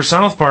writers for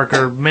South Park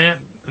are Matt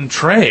and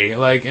Trey.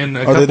 Are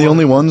they the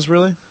only ones,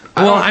 really?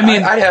 Well, I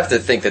mean, I'd have to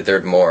think that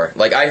there's more.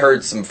 Like, I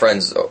heard some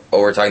friends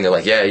over talking. They're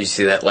like, "Yeah, you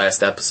see that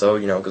last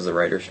episode? Because the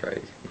writer's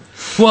strike."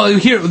 Well,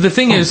 here the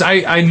thing is,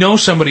 I know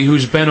somebody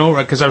who's been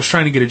over because I was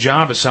trying to get a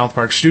job at South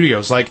Park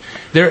Studios. Like,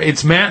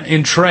 it's Matt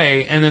and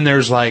Trey, and then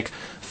there's like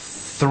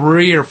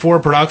 3 or 4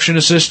 production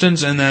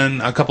assistants, and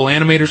then a couple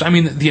animators. I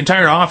mean, the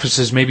entire office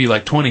is maybe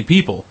like 20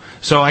 people.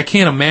 So I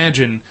can't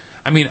imagine.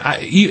 I mean,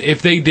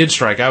 if they did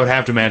strike, I would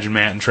have to imagine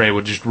Matt and Trey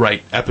would just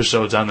write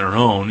episodes on their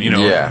own,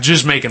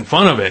 just making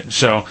fun of it.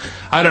 So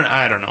I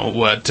don't know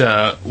what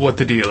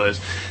the deal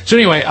is. So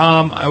anyway,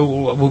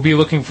 we'll be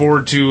looking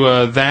forward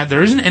to that.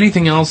 There isn't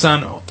anything else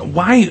on.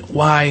 Why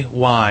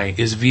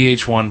is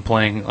VH1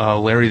 playing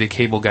Larry the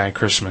Cable Guy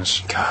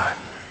Christmas? God.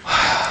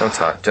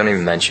 Don't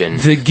even mention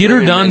the Get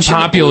Her Done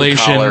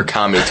population. The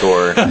comedy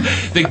tour.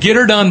 The Get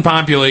Her Done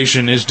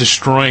population is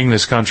destroying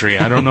this country.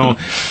 I don't know,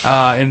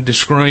 and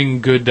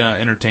destroying good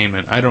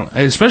entertainment. I don't,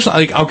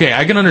 especially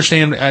I can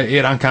understand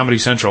it on Comedy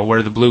Central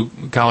where the Blue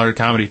Collar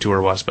Comedy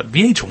Tour was, but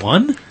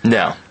VH1?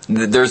 No.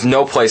 There's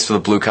no place for the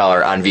blue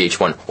collar on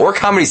VH1 or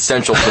Comedy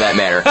Central for that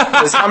matter.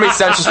 Because Comedy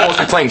Central's supposed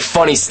to be playing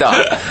funny stuff.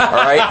 All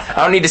right,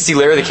 I don't need to see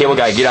Larry the Cable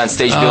Guy get on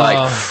stage and be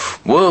like,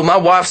 "Well, my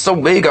wife's so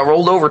big, I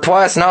rolled over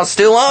twice and I was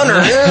still on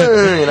her."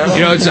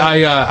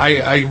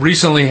 I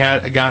recently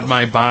got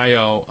my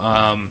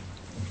bio.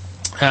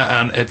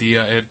 At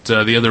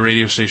the other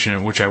radio station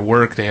at which I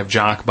work, they have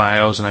jock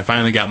bios, and I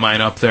finally got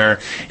mine up there.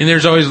 And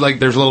there's always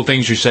there's little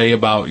things you say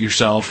about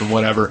yourself and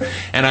whatever.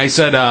 And I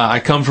said I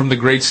come from the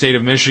great state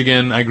of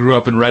Michigan. I grew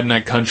up in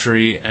redneck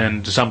country,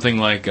 and something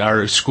like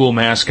our school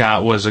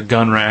mascot was a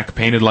gun rack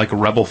painted like a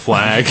rebel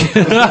flag.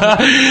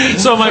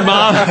 So my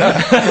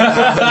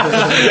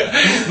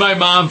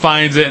mom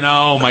finds it, and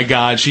oh my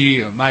God,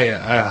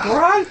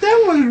 right,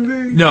 that wasn't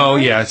me. No,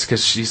 yeah, it's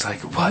because she's like,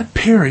 what?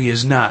 Perry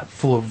is not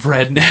full of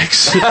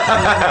rednecks.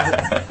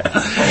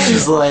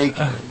 She's like,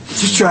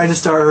 she's trying to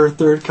start her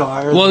third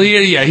car. Well,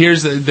 yeah.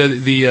 Here's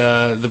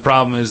the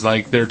problem is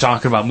like they're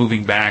talking about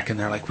moving back, and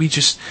they're like, we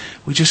just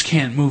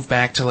can't move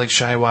back to like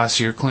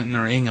Shiawassee or Clinton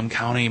or Ingham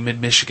County, mid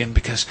Michigan,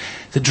 because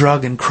the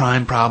drug and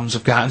crime problems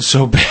have gotten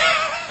so bad.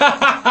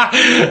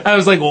 I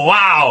was like,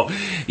 wow,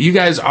 you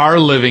guys are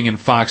living in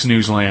Fox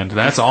News land.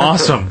 That's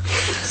awesome.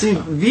 See,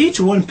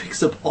 VH1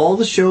 picks up all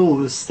the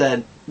shows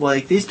that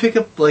these pick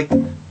up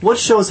what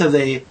shows have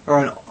they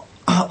are on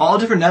all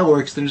different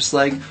networks. They're just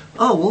like,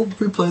 oh, we'll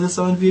replay this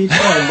on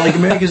VH1. Like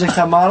America's Next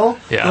Top Model.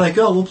 Yeah. They're like,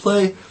 oh, we'll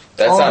play.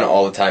 That's on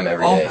all the time,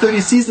 every day. All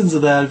 30 seasons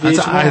of that.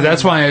 VH1.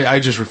 That's why I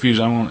just refuse.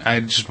 I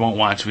just won't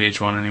watch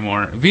VH1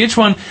 anymore.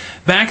 VH1,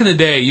 back in the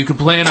day, you could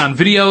play it on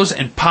videos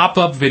and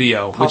pop-up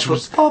video, which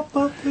was Pretty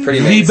the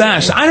amazing.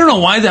 best. I don't know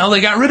why the hell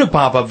they got rid of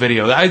pop-up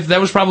video. That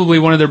was probably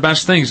one of their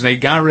best things. They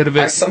got rid of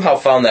I it. somehow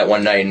found that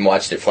one night and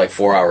watched it for like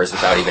 4 hours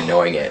without even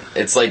knowing it.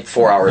 It's like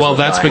 4 hours. Well, went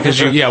that's by.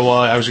 because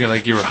I was gonna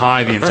you were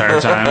high the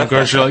entire time. Of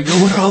course, you're like,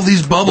 what are all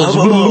these bubbles?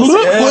 Bubbles,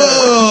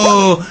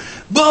 Whoa,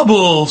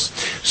 bubbles.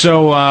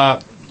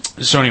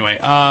 So anyway,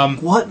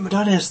 What?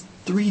 Madonna has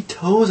 3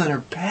 toes on her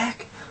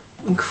back?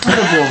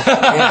 Incredible.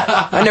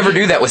 I never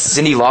knew that was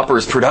Cyndi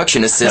Lauper's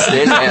production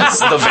assistant as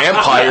the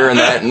vampire and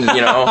that,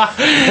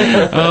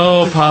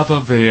 oh,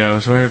 pop-up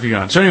videos. Where have you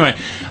gone? So anyway,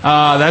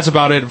 that's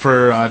about it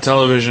for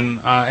television.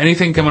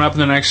 Anything coming up in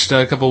the next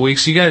couple of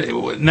weeks? You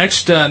got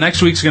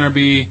next week's going to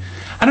be.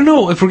 I don't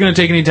know if we're going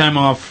to take any time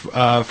off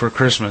for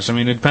Christmas. I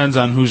mean, it depends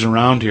on who's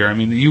around here. I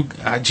mean,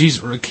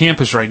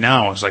 campus right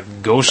now is like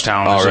ghost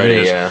town as it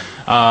is.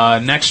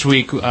 Yeah. Next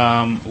week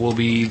will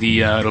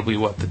be it'll be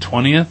what, the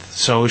 20th?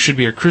 So it should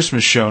be a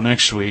Christmas show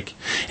next week.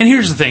 And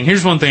here's the thing.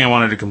 Here's one thing I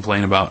wanted to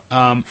complain about.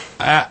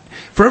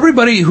 For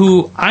everybody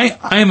who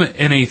I'm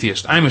an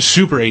atheist. I'm a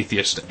super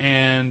atheist,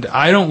 and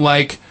I don't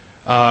like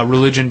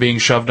religion being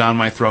shoved down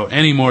my throat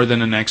any more than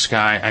the next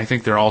guy. I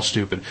think they're all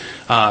stupid.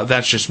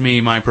 That's just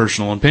me, my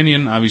personal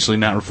opinion, obviously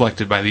not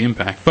reflected by the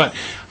impact. But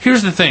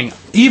here's the thing.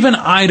 Even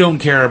I don't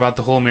care about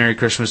the whole Merry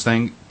Christmas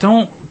thing.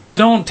 Don't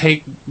don't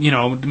take,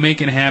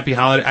 making happy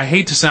holiday. I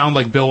hate to sound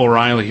like Bill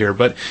O'Reilly here,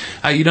 but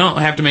you don't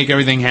have to make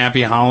everything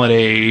happy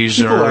holidays.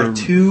 People are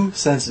too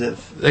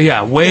sensitive.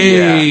 Yeah,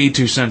 way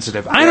too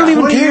sensitive. I don't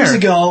even 20 care. years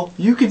ago,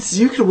 you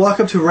could walk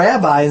up to a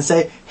rabbi and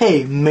say,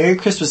 "Hey, Merry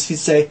Christmas." He'd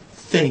say,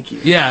 "Thank you."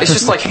 Yeah, it's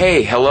just like,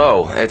 "Hey,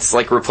 hello." It's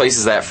like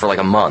replaces that for like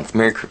a month.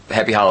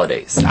 Happy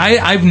holidays.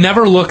 I've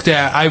never looked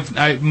at.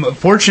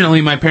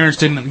 Fortunately, my parents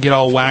didn't get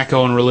all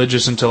wacko and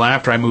religious until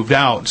after I moved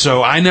out,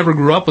 so I never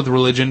grew up with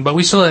religion. But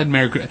we still had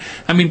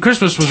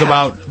Christmas was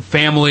about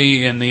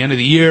family and the end of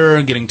the year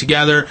and getting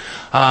together.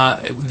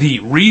 The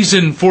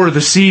reason for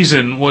the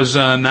season was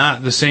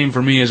not the same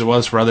for me as it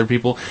was for other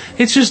people.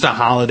 It's just a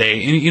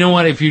holiday, and you know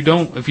what? If you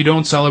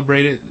don't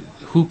celebrate it,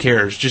 who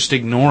cares? Just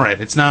ignore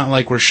it. It's not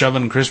like we're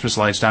shoving Christmas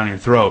lights down your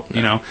throat,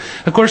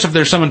 Of course, if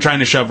there's someone trying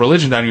to shove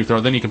religion down your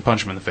throat, then you can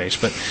punch them in the face.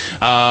 But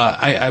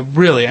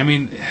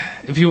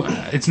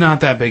it's not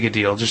that big a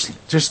deal.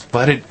 Just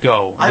let it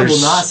go. I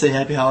will not say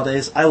Happy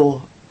Holidays. I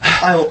will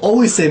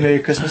always say Merry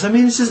Christmas. I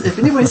mean, it's just, if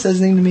anybody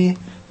says anything to me,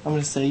 I'm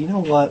going to say, you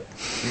know what?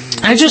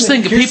 I just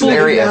think people...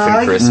 Merry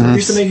effing Christmas.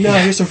 Here's some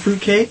eggnog, here's some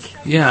fruitcake.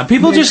 Yeah,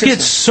 people Merry just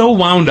Christmas. get so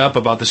wound up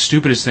about the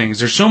stupidest things.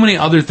 There's so many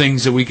other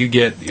things that we could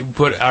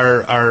put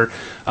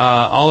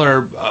all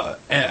our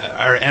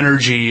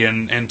energy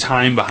and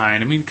time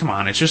behind. I mean, come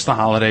on, it's just the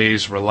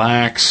holidays.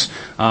 Relax.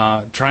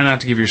 Try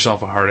not to give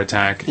yourself a heart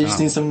attack. You just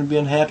need something to be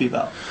unhappy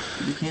about.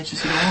 You can't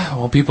just get along.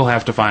 Well, people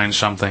have to find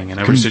something in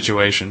every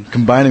situation.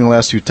 Combining the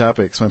last few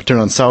topics, when I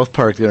turned on South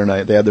Park the other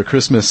night, they had their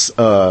Christmas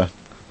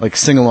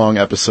sing-along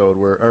episode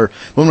where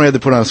one we had to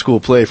put on a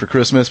school play for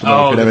Christmas, but then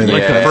we couldn't have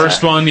anything. The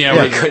first one, we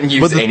couldn't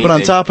use anything. But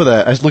on top of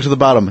that, I looked at the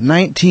bottom,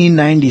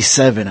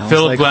 1997. I was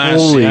Philip like, Glass,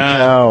 holy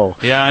cow.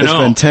 Yeah, I know.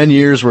 It's been 10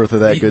 years worth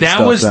of that good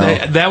stuff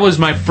now. That was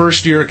my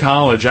first year of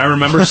college. I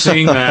remember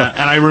seeing that,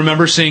 and I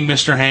remember seeing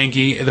Mr.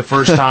 Hanky the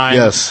first time.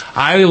 Yes.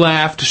 I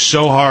laughed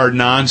so hard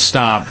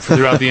nonstop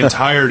throughout the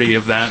entirety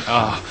of that.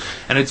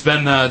 And it's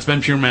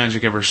been pure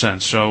magic ever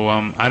since. So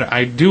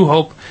I do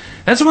hope...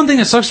 That's the one thing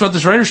that sucks about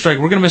this writer's strike.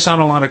 We're going to miss out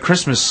on a lot of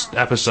Christmas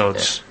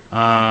episodes,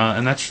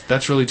 and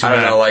that's really too bad.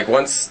 I don't know. Like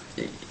once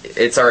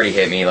it's already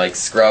hit me. Like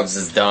Scrubs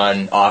is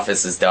done,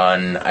 Office is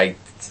done.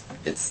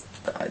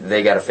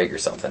 They got to figure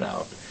something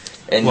out.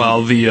 And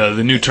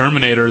the new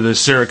Terminator, the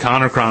Sarah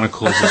Connor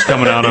Chronicles, is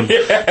coming out on.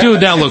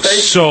 Dude, that looks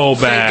so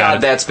bad. Thank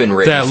God that's been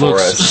written that for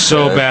looks us.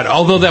 so bad.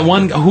 Although that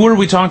one, who are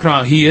we talking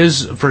about? He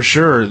is for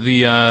sure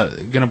the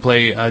going to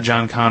play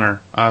John Connor.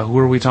 Who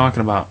are we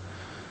talking about?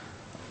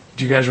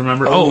 Do you guys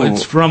remember? Oh,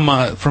 it's from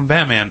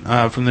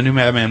Batman, from the new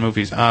Batman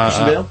movies.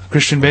 Christian Bale?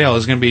 Christian Bale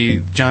is going to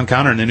be John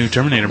Connor in the new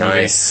Terminator movie.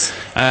 Nice.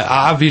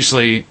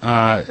 Obviously,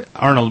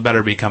 Arnold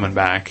better be coming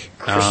back.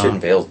 Christian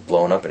Bale's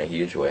blowing up in a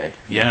huge way.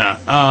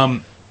 Yeah.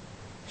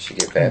 Should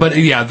get Batman. But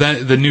yeah,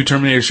 the new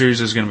Terminator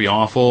series is going to be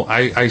awful.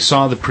 I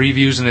saw the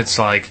previews and it's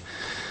like...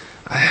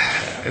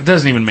 It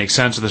doesn't even make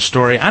sense of the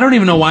story. I don't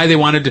even know why they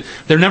wanted to...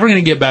 They're never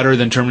going to get better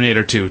than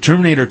Terminator 2.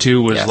 Terminator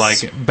 2 was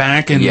like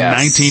back in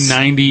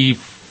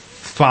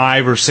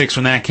 1995 or 6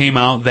 when that came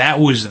out. That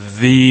was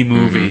the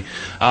movie.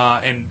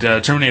 And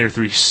Terminator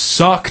 3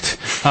 sucked.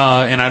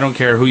 And I don't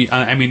care who...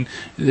 I mean,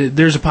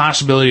 there's a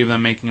possibility of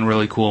them making a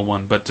really cool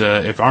one. But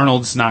if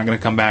Arnold's not going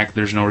to come back,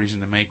 there's no reason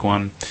to make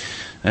one.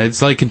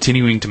 It's like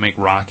continuing to make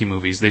Rocky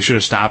movies. They should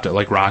have stopped at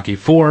like Rocky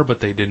 4,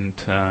 but they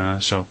didn't.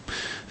 So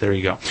there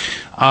you go.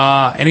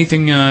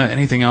 Anything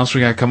else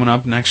we got coming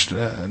up next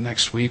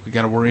week? We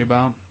got to worry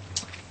about.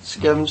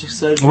 When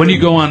do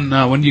you go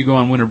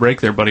on winter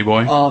break, there, buddy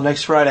boy?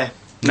 Next Friday.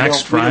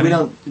 Friday. We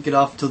don't get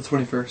off until the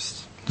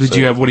 21st. What do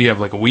you have?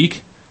 Like a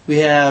week? We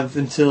have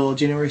until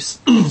January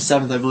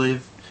 7th, I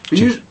believe.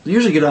 We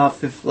usually get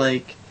off if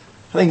I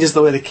think just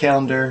the way the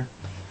calendar.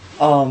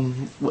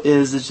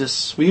 It's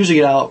just we usually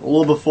get out a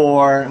little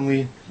before and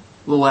a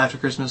little after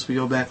Christmas. We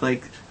go back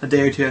like a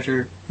day or two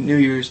after New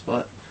Year's,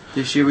 but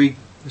this year we're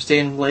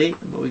staying late,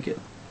 but we get.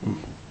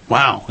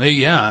 Wow. Hey,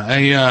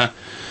 yeah.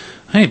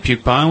 Hey,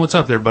 Puke Pie, what's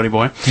up there, buddy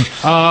boy?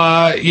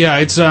 Yeah,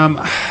 it's,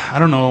 I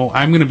don't know.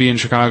 I'm going to be in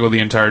Chicago the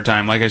entire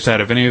time. Like I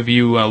said, if any of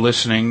you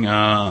listening,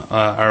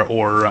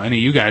 or any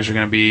of you guys are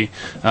going to be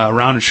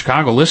around in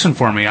Chicago, listen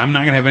for me. I'm not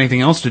going to have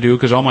anything else to do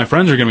because all my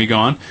friends are going to be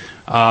gone.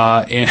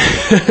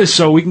 And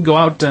so we can go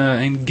out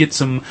and get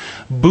some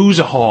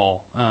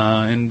booze-a-haul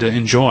and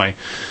enjoy.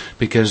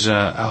 Because,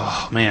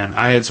 oh man,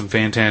 I had some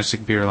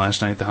fantastic beer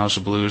last night at the House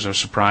of Blues. I was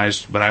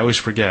surprised, but I always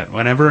forget.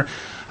 Whenever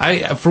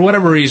for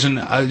whatever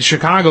reason,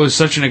 Chicago is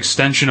such an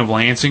extension of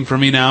Lansing for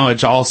me now.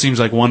 It all seems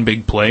like one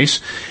big place.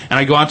 And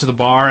I go out to the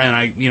bar,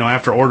 and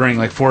after ordering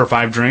like 4 or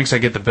 5 drinks, I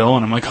get the bill,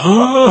 and I'm like,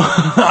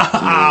 oh,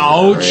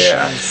 ouch.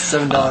 Yeah,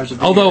 $7 a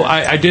beer. Although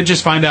I did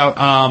just find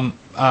out,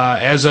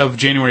 as of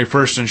January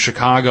 1st in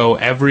Chicago,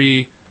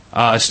 every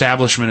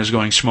establishment is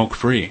going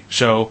smoke-free.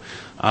 So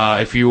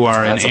if you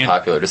are That's a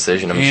popular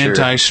decision, I'm sure.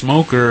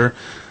 Anti-smoker...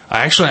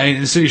 Actually,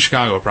 in the city of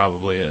Chicago, it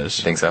probably is.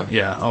 You think so?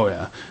 Yeah. Oh,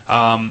 yeah.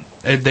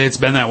 It's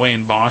been that way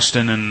in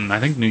Boston and I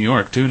think New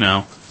York too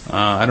now.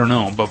 I don't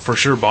know, but for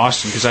sure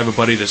Boston, because I have a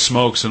buddy that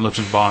smokes and lives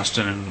in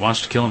Boston and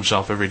wants to kill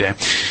himself every day.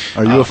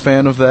 Are you a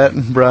fan of that,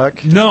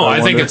 Brock? No,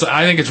 I think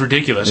it's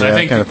ridiculous. Yeah,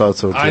 I kind of thought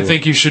so too. I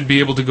think you should be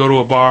able to go to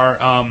a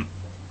bar.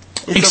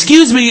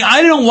 Excuse me,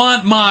 I don't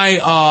want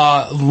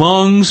my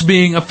lungs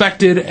being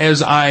affected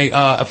as I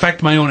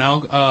affect my own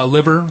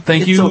liver.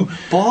 Thank you. It's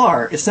a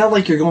bar. It's not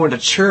like you're going to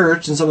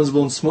church and someone's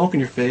blowing smoke in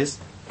your face.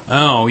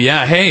 Oh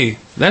yeah, hey,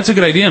 that's a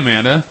good idea,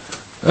 Amanda.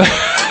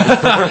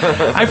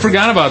 I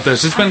forgot about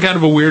this. It's been kind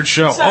of a weird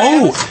show.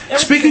 Sorry,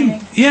 Speaking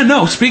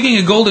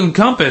of Golden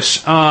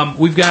Compass,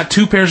 we've got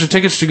 2 pairs of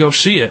tickets to go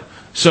see it.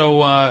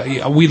 So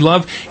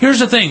here's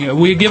the thing,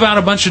 we give out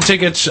a bunch of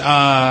tickets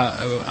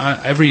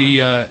every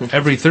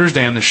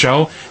Thursday on the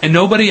show, and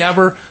nobody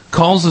ever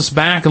calls us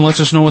back and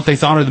lets us know what they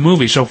thought of the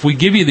movie. So if we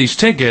give you these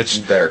tickets,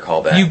 You better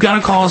call back. you've got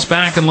to call us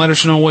back and let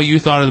us know what you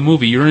thought of the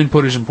movie. Your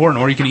input is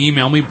important. Or you can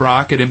email me,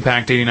 Brock at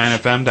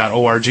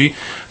impact89fm.org.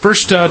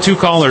 First 2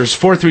 callers,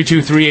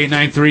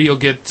 432-3893, you'll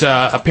get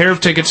a pair of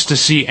tickets to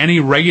see any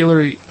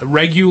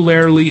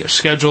regularly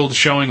scheduled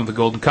showing of the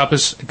Golden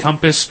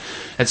Compass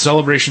at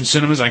Celebration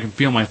Cinemas. I can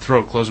feel my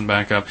throat closing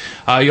back up.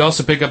 You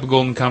also pick up a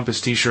Golden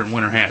Compass t-shirt and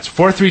winter hats.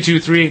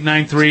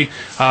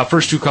 432-3893.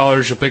 First 2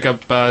 callers, you'll pick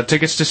up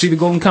tickets to see the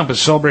Golden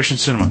Compass, Celebration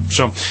Cinema.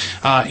 So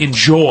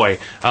enjoy.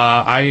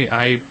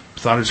 I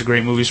thought it was a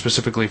great movie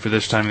specifically for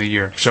this time of the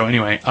year. So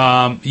anyway,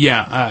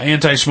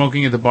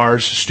 anti-smoking at the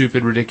bars,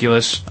 stupid,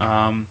 ridiculous.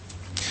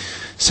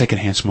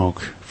 Secondhand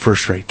smoke,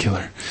 first-rate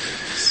killer.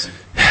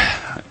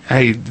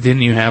 Hey,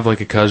 didn't you have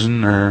like a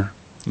cousin or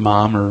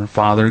mom or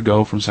father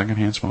go from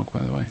secondhand smoke,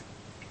 by the way?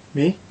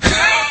 Me?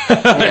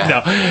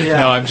 Yeah.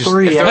 No, I'm just...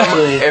 3,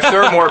 actually. If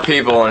there were more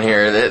people in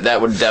here,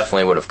 that would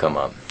have come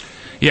up.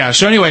 Yeah,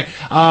 so anyway,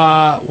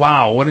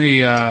 wow, what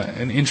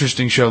an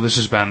interesting show this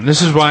has been.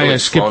 This is why I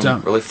skipped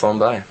out. Really flown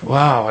by.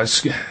 Wow, I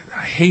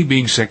hate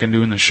being sick and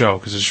doing the show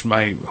because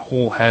my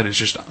whole head is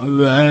just...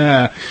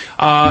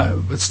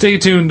 stay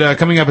tuned.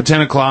 Coming up at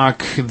 10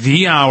 o'clock,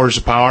 The Hours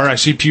of Power. I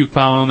see Puke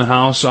Pal in the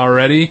house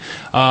already.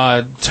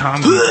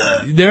 Tom,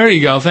 there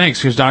you go. Thanks,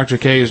 because Dr.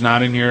 K is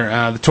not in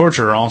here. The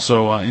Torturer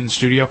also in the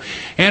studio.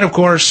 And, of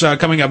course,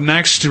 coming up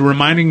next,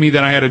 reminding me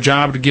that I had a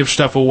job to give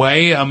stuff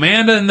away,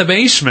 Amanda in the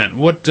Basement.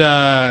 What,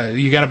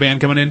 you got a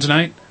band coming in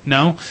tonight?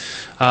 No?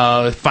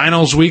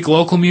 Finals week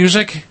local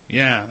music?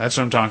 Yeah, that's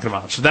what I'm talking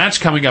about. So that's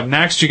coming up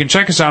next. You can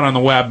check us out on the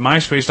web,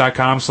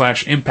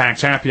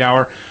 myspace.com/Impact Happy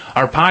Hour.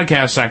 Our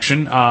podcast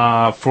section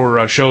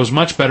for shows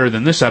much better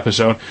than this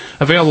episode,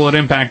 available at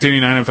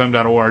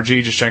impact89fm.org.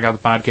 Just check out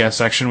the podcast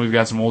section. We've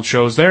got some old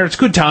shows there. It's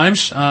good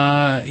times.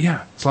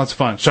 It's lots of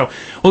fun. So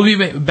we'll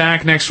be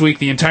back next week.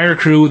 The entire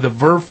crew, the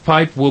Verve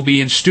Pipe, will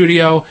be in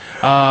studio.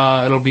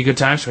 It'll be good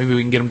times. Maybe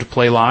we can get them to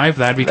play live.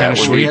 That'd be kind of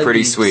sweet. Be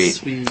pretty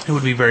sweet. It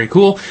would be very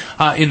cool.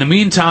 In the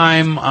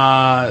meantime,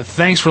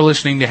 thanks for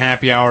listening to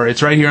Happy Hour.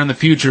 It's right here on the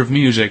Future of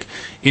Music,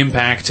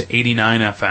 Impact 89 FM.